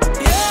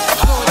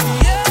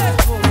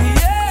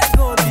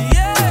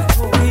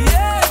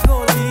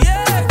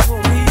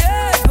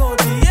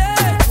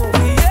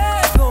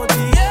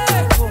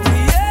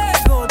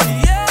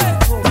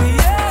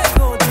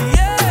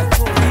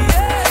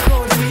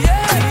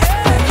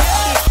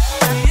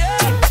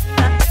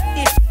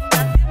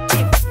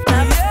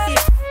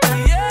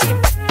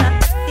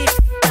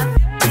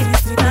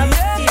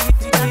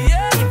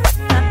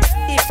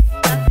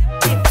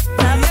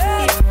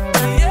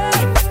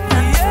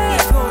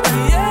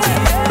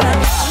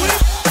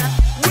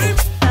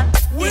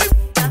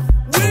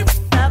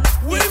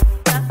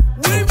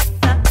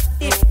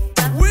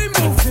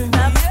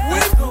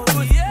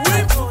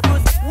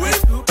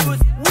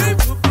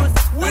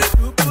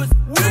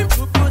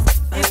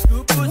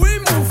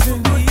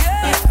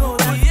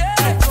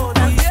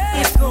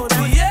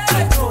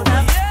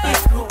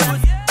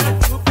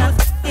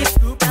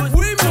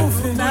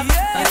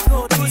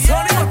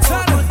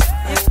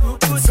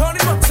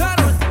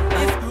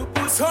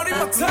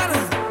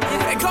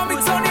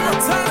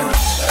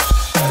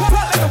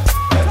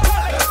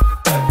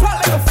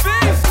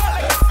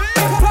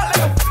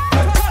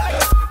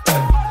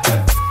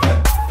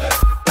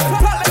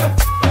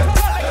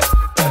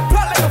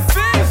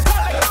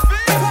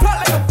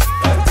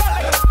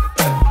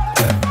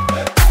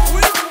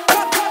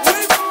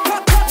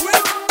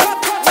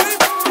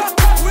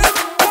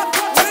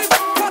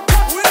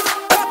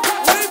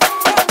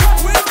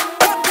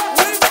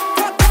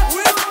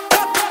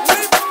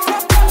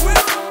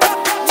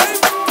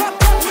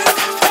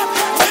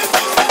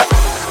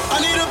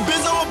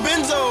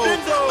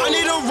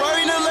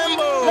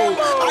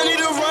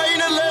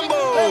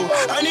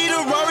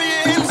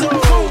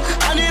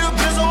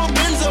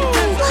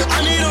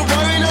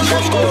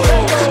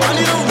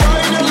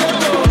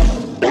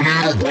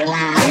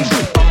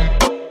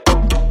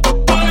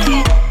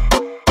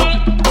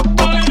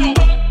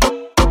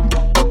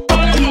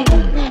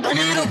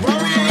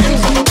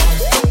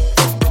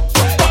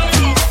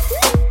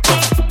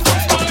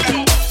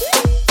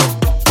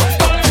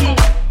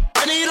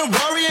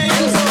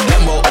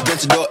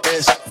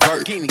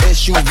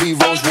 SUV,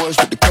 Rolls Royce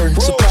with the curtain.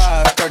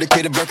 Surprise,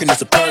 30K the Birkin,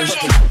 it's a purse.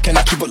 Can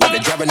I keep it like they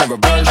driving in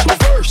reverse?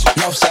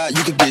 North side,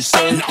 you could get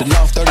served. The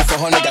Loft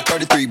 3400 got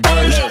 33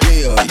 birds.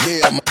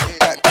 Yeah, my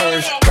got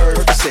curves.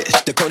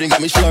 Percocets, the coding got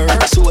me slurred.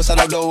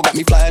 Suicidal dough got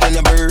me flying in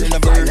a bird.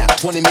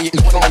 20 million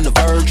on the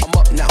verge. I'm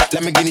up now,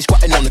 Lamborghini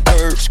squatting on the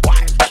curb.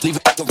 Leave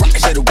it the rock,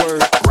 say the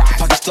word.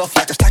 Pocket stuff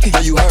like a stocking,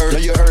 yeah, you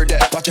heard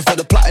that. watching for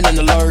the plotting and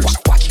the lurks.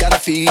 Gotta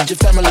feed your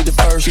family the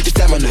first. Feed your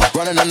family.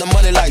 Running on the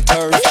money like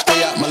turf. Stay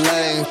out my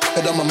lane,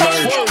 cause I'm a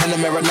merge.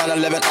 Panamera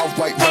 911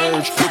 off-white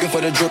verge. Looking for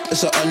the drip,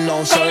 it's an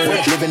unknown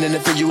surge. Living in the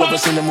fear, you ever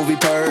seen the movie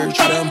Purge?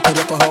 I done put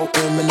up a whole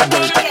M in the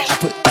dirt. I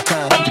put the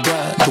time, the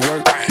grind, the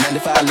work.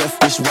 95 left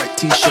this white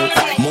t-shirt.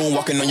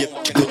 Moonwalking on your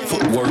good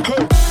footwork.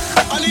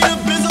 I need a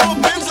benzo,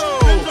 benzo.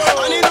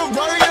 I need a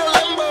Rari, a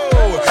Lambo.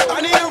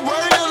 I need a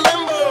Rari, a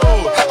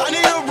Lambo. I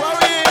need a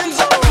Rari, a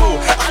Enzo.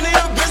 I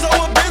need a benzo,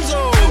 a benzo.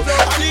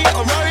 I need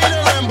a Rari, a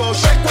Lambo.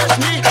 Shake West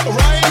knee, a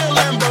Rari, a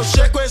Lambo.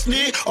 Shake West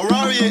knee, a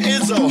Rari, a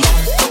Enzo.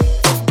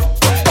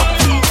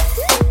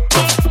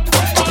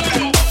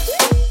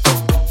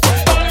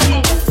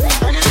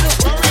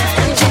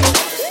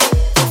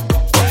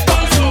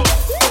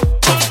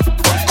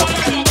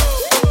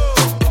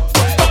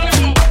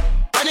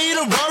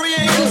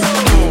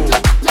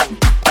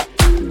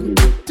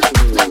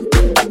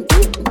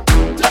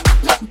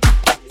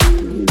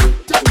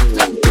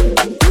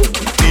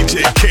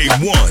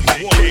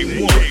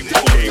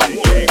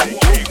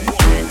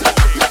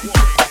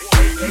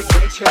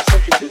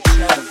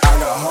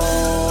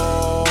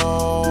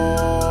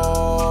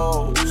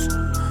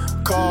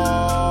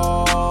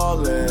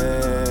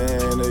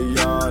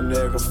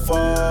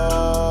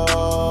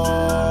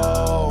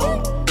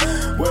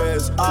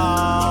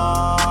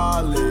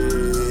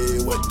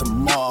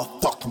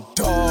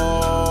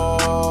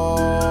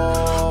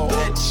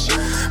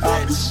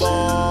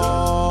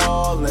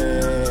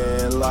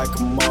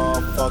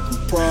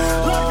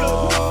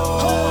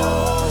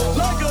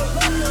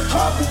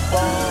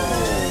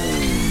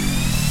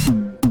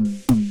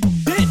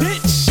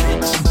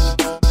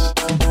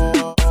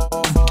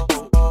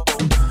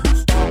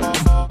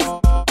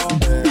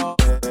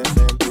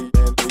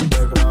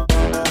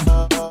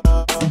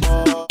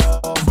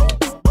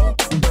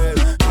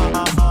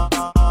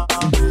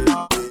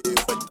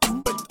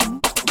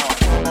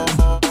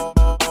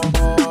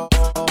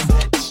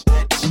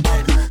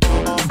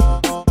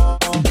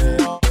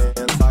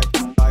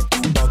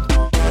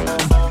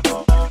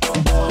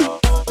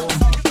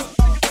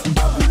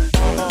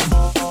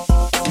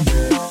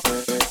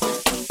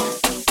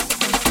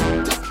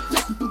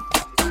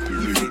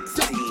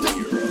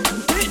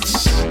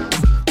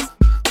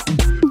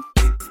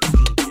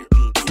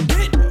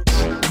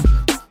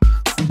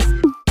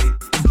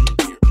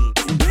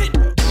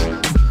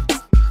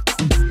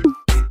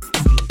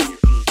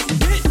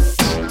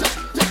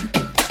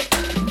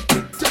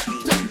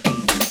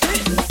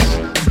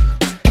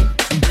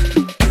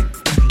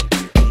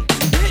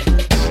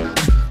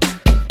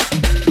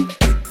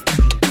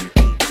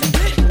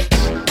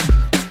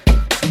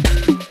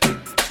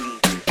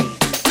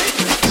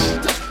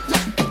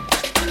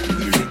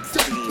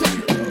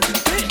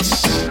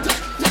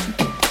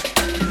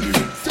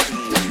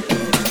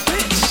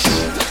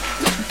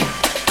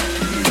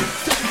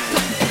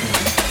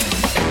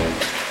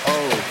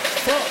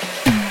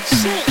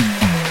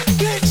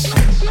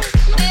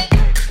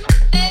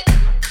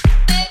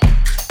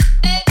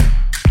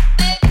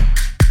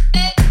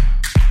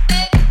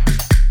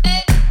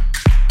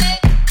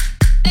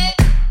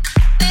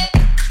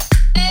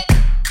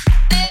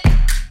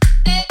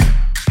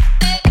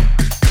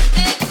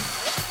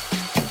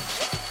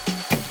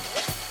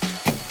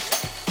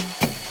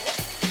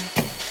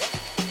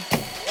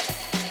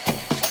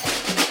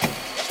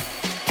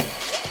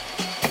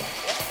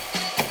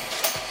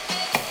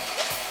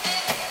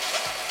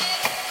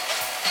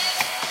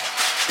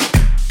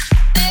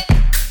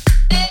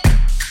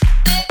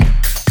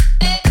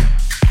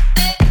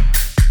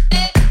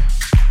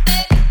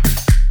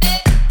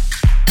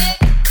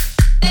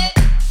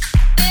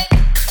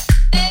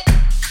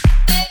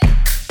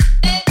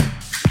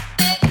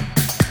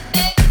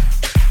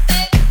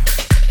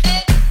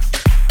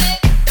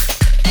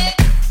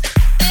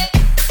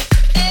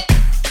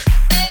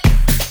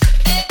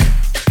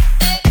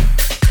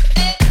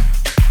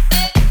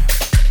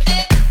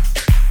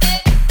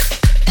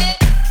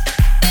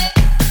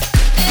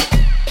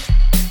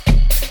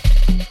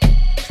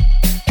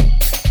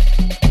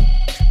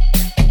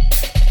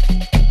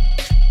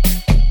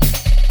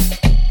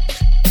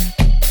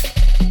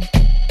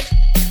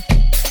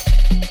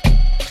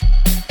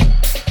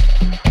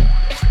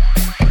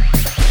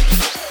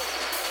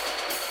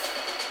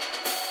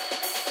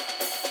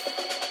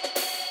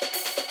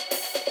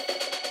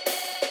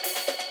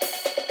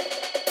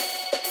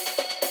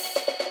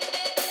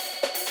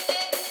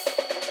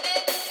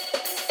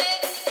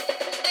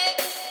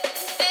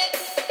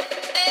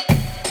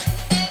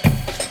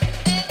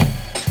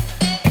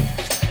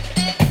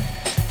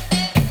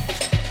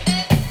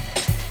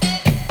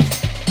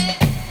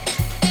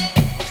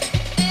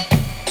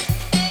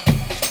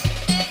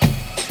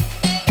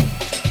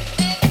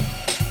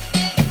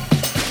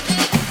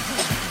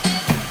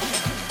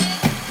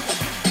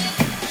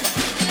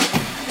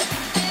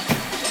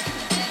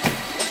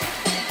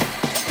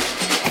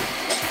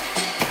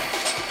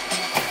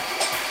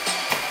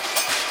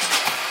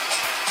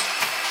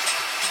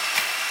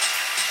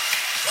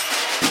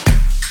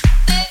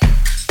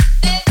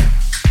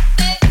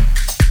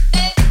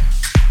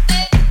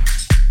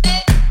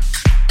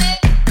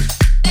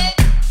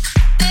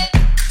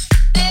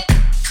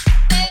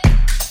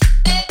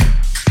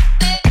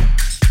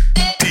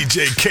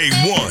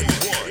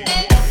 K1.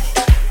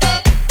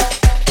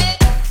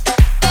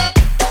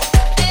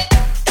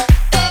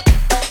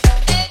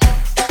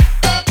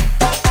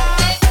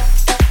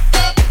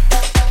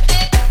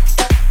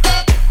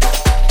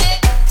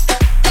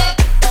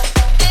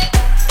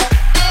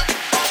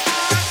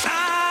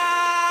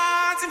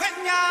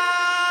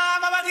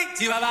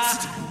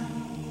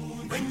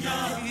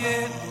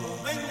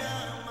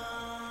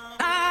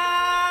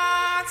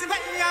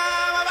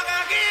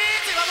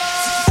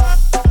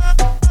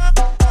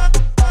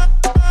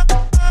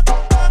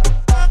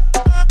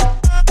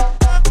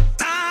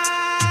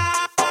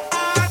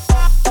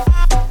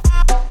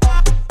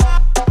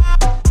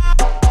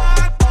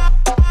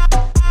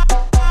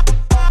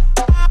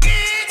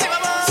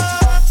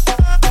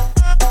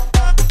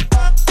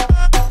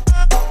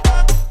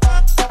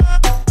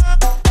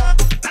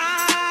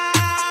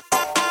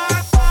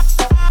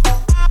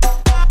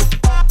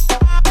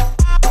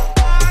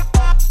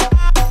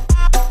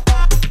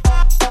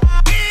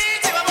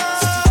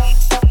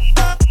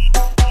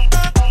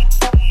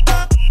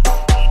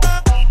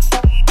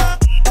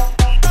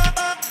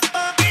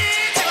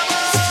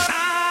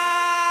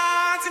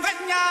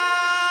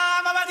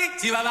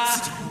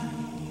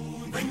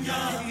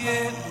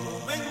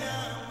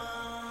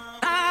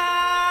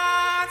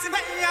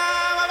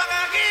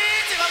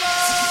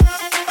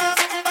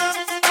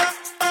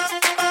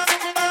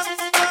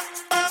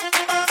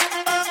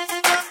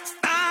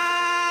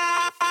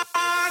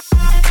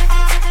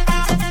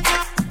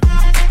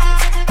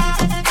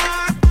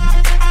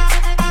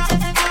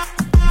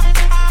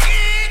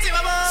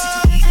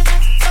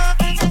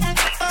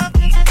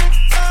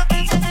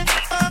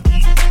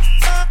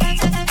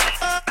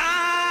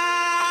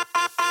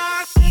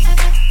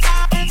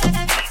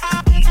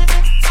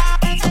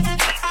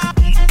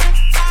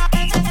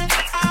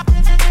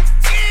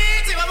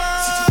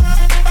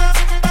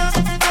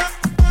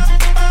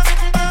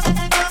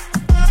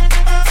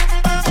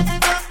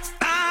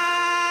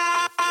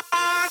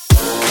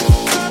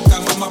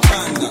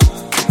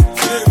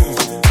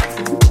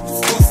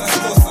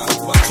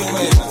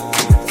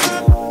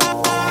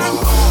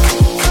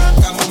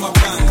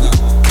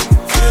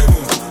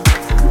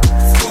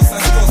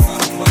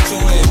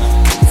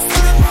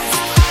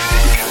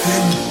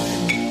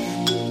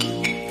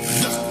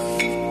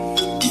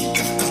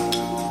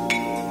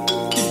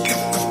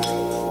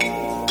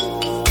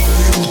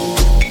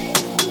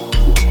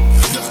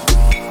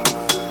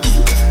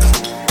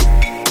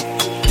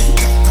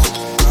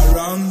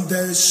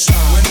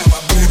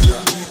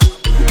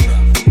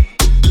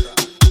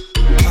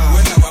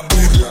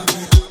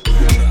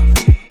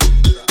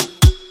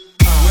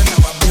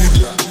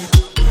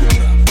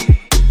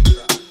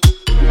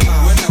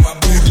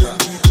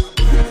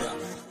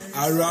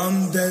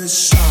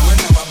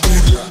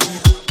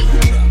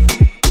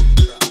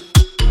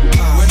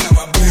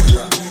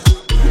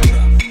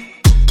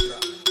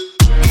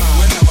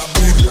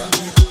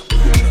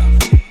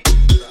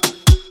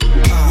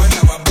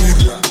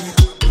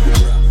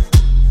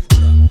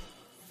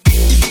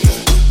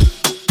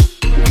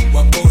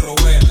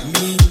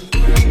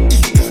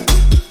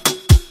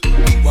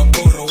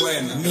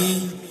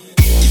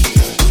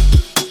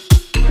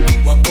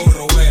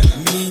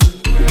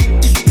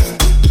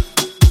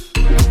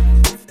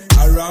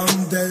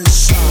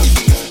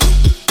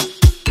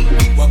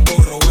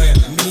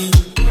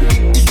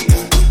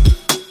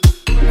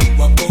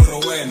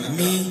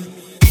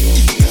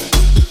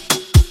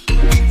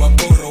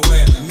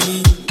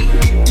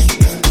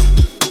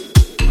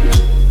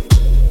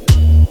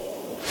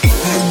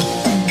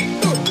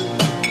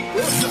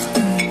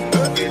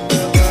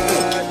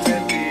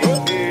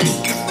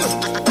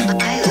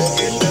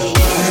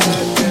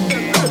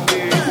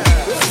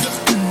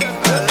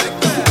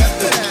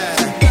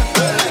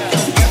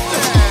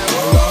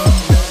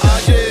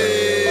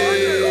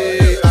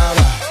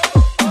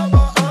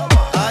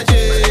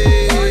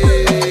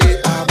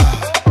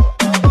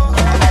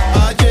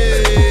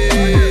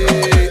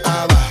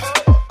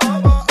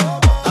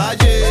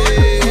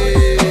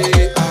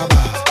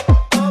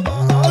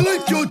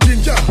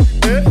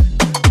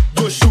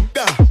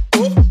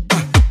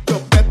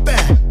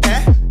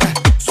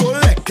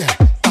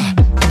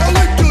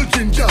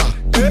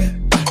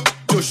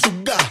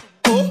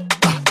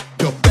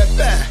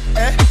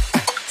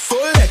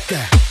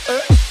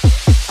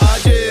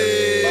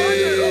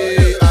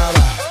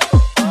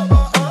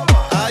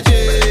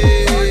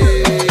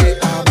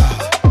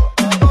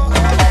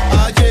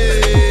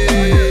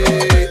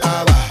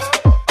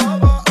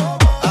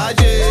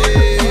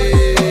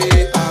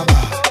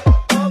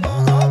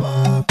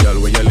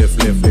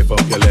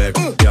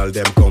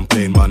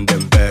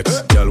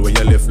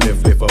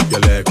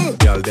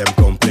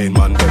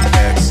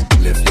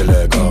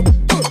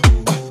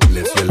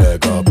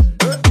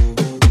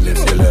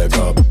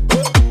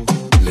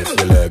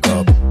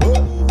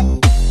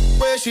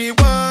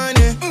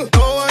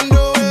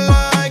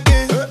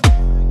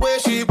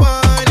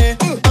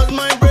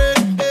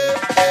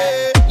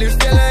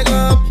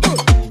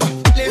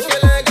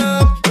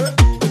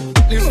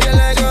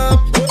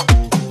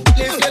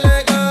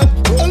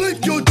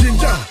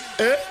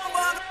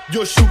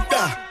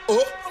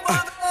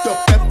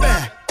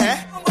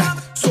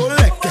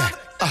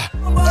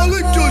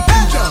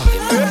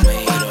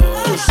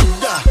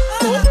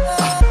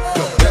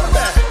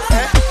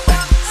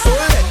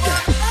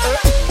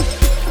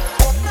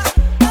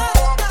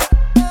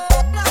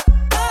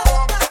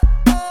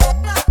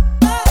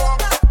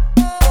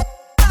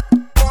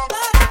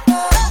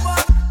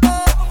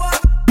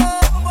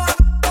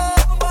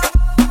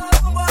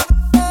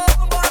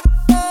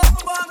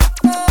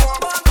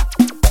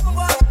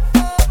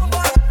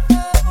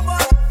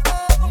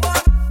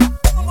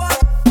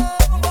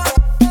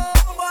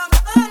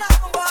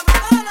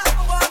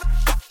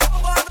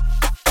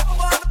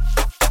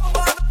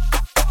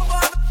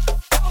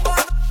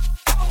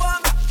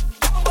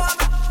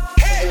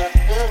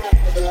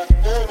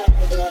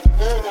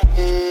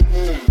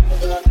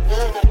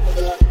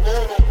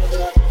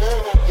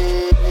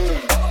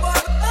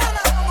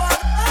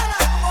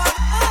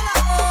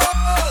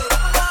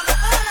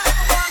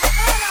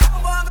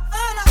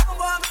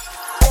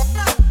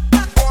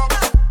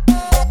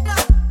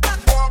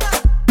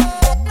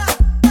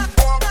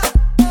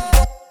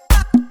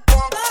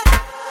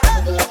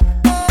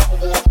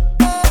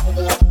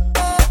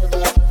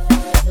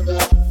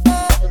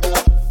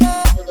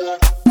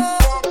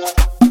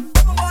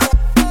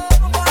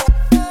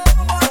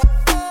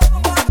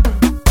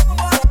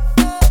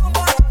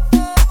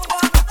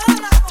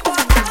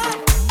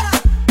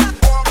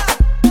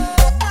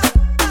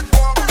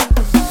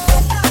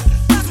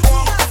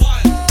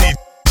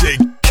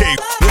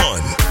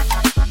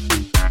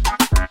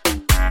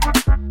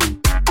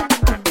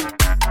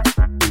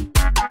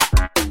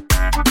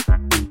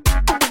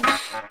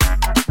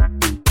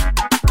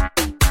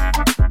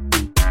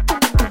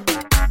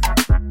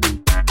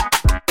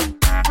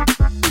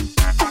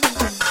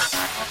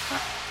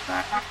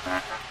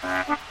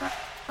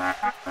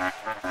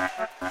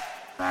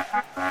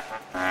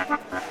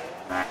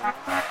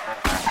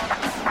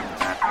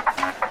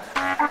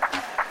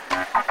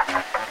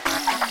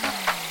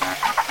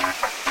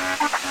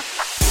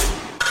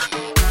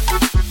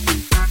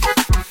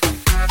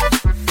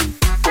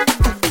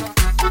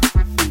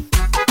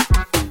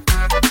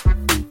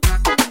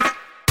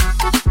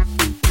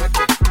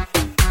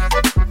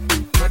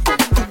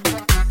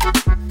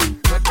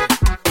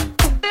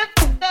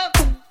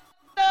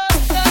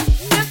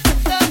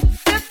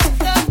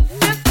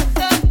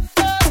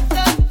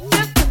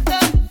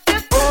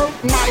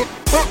 My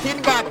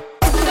fucking God.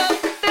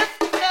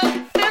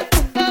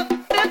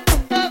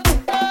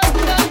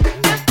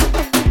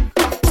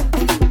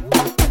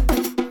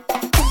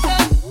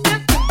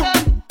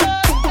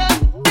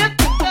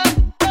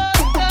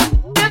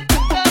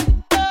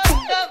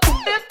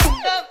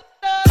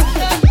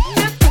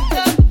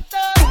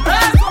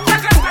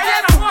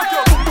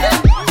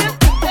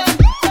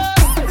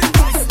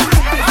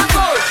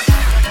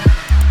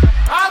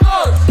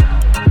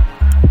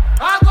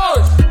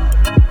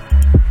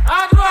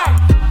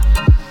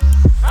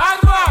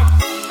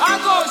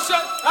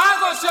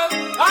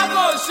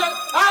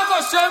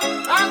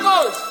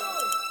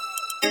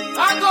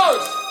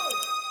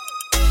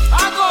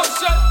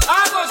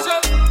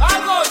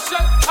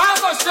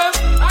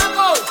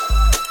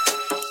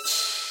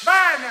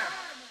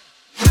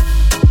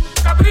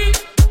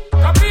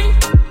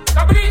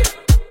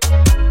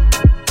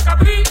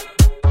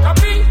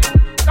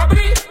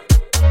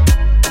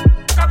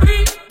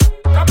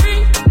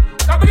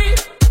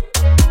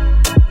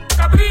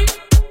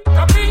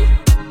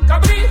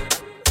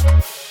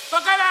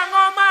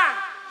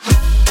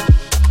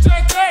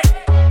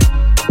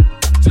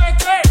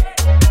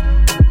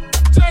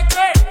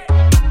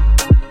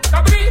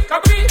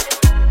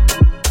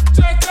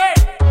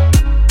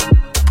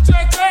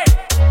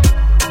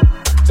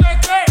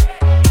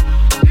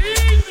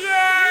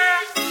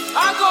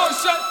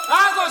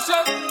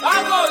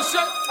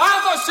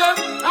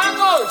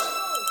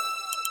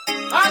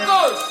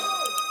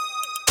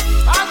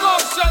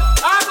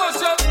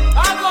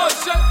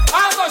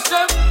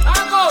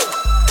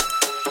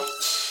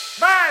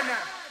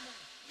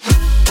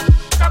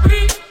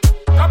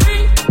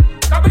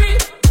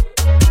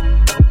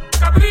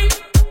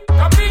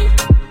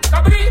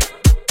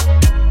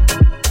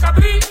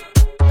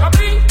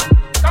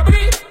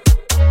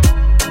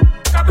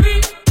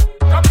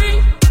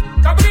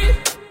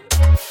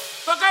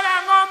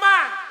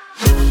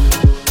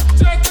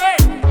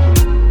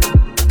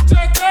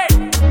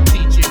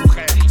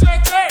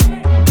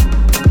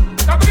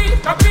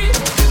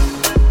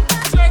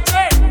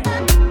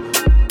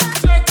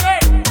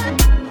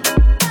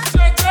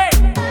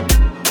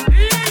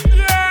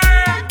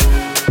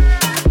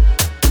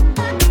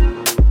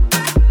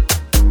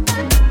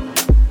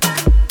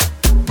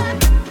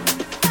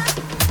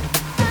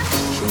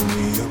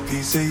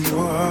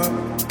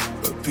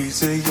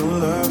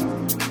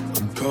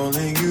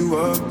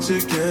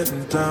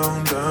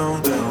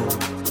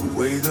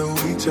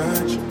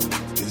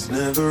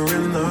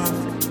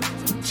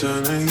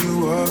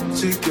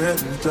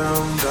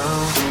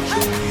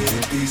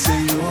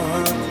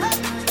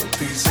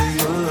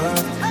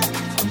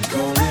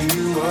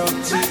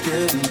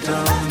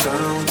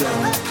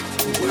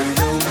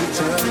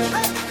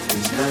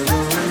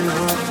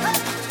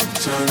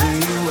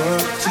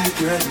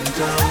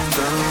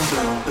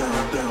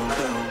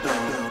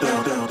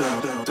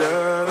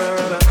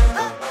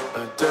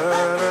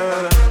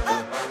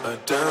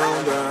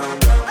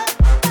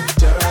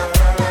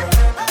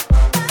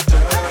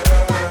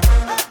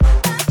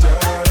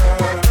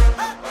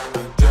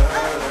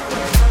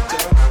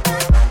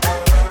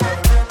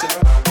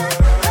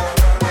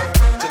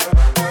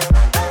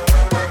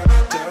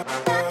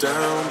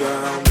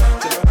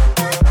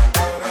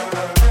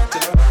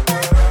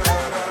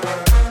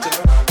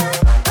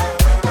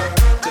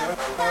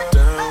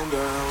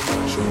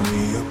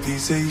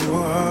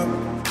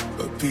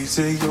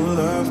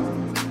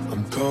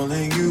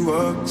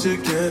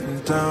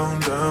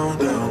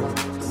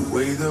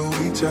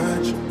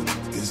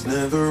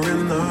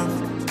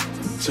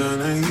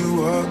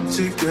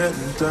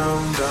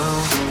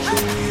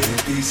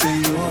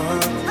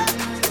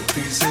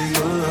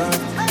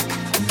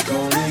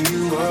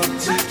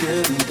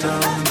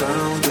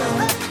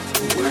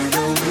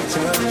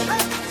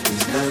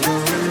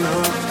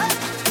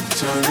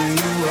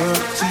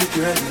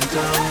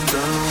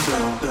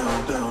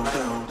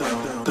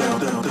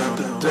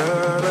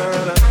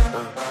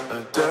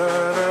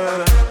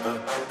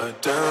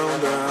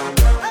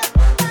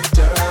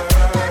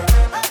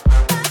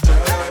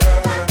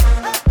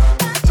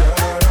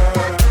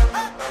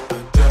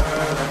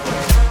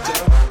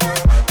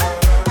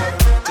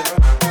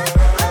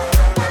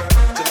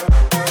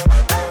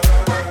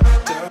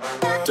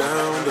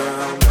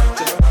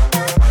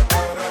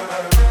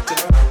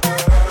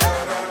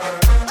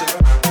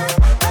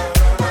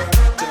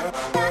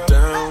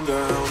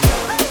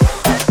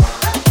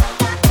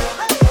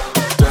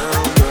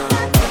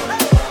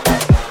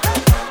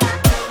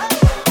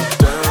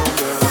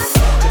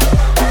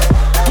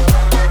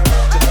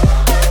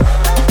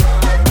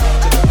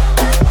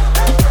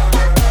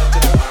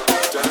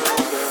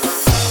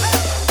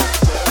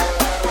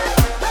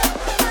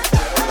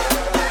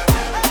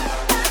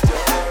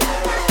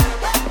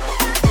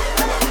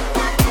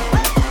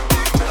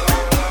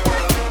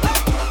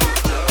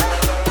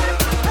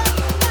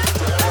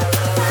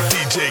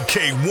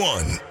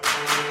 K1.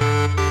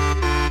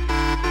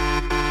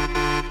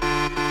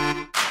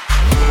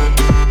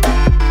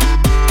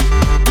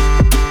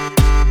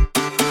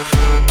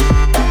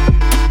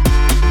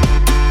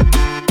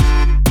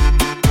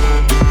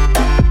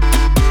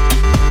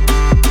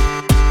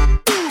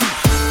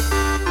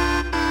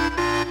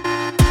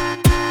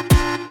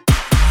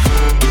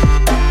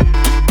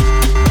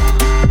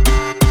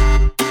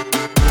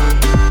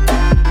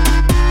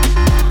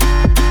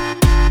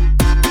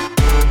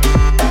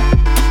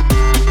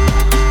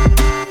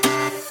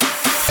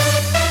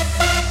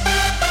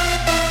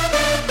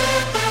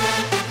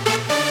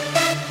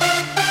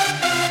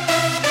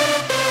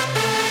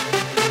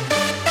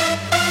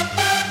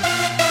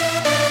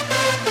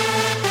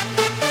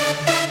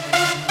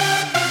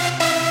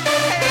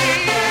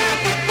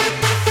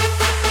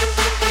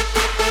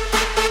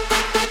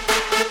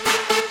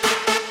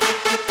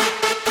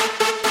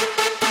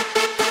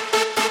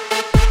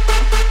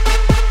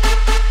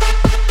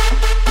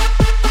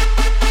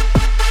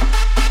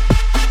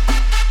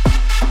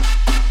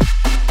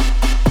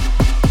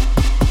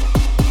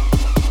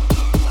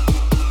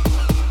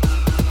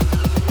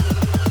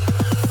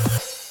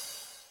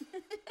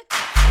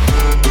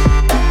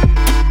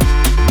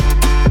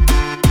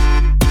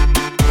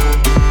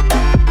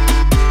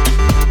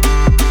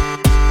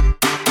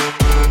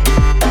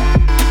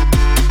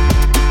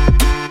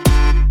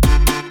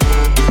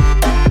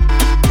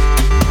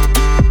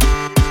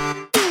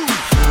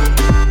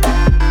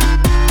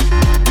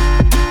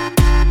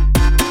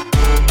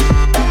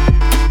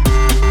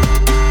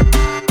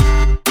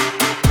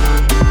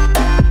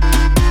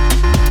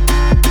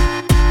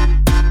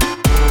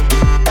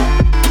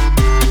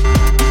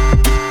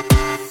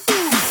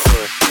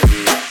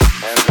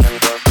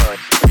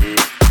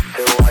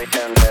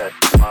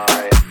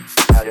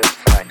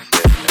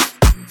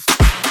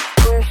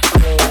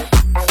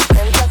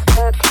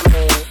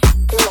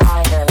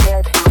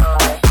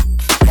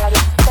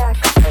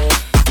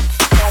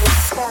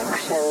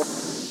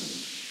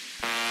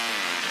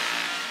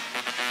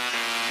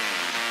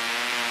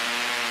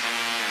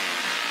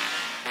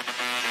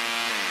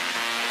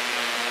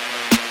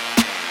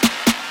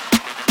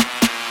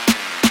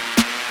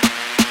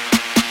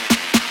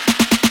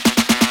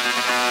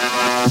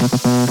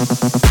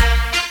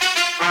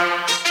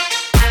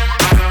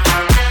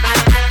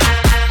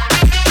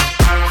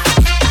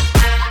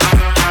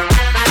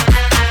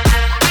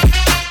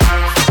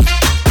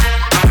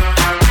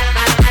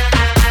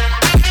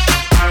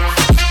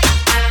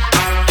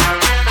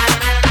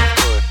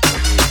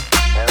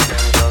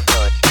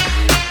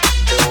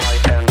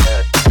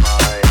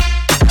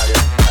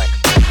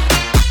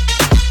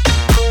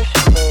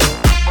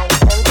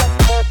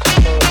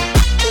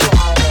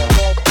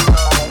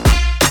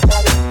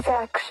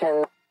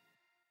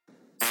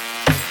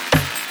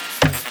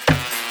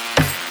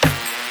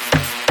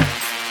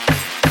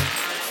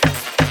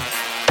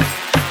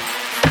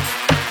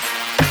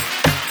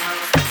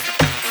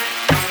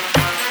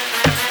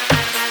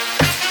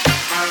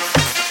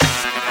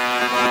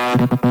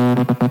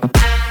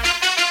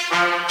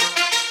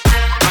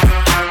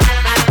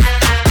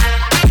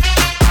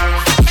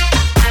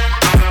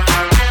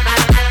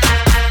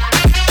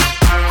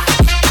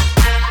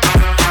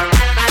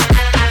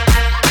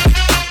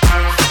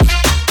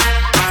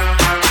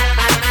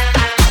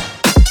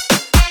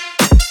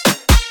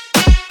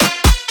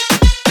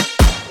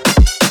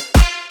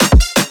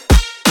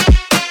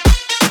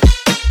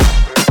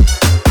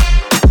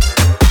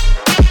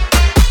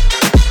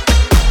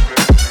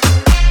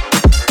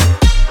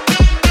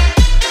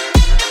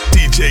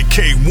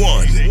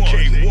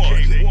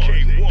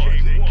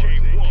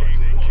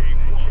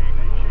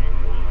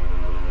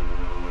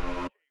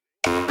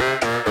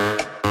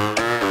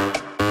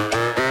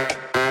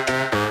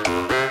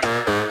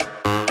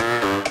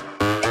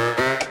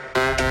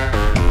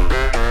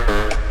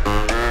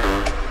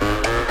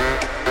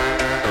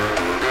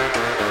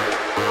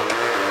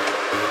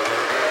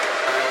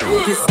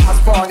 This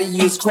house party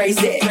is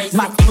crazy.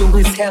 My crew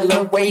is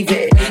hella wavy.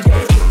 Hit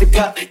the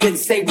cup, then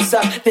say what's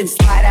up, then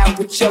slide out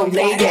with your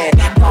lady.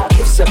 No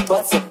ifs or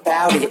buts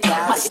about it.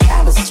 My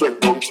style is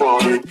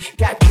technotronic.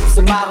 Got tips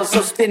and models,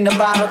 so spin the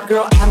bottle,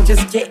 girl. I'm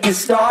just getting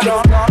started.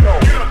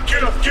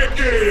 Get up, get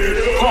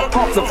up.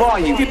 Pump the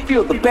volume, you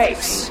feel the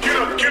bass. Get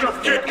up, get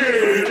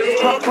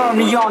up. Turn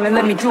me on and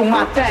let me do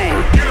my thing.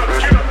 Get up.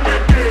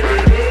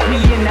 We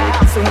in the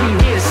house and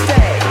we here to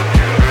stay.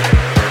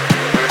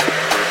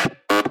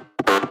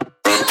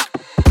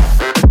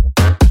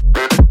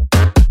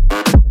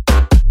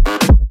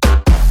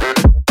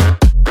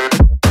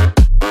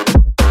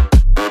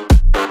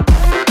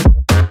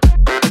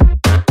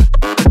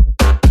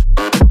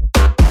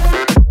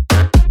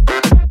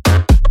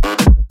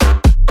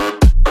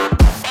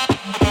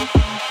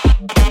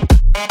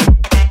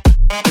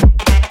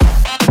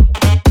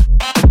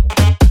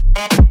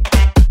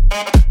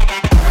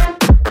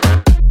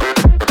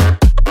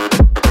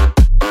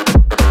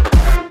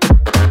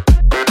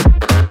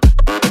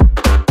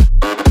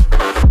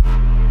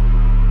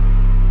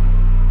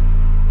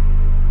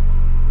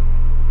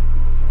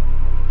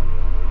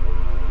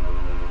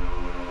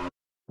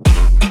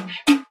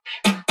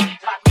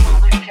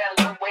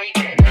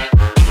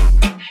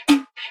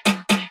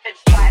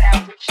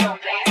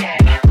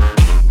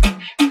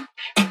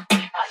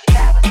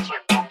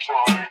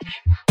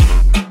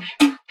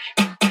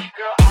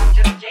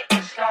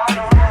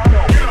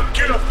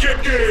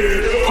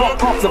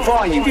 Pump the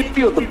volume, you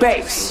feel the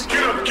bass.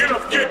 Get up, get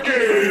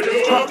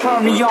up.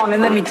 Turn me on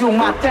and let me do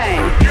my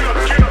thing. Get up,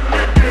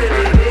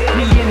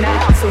 We in the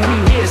house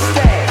and we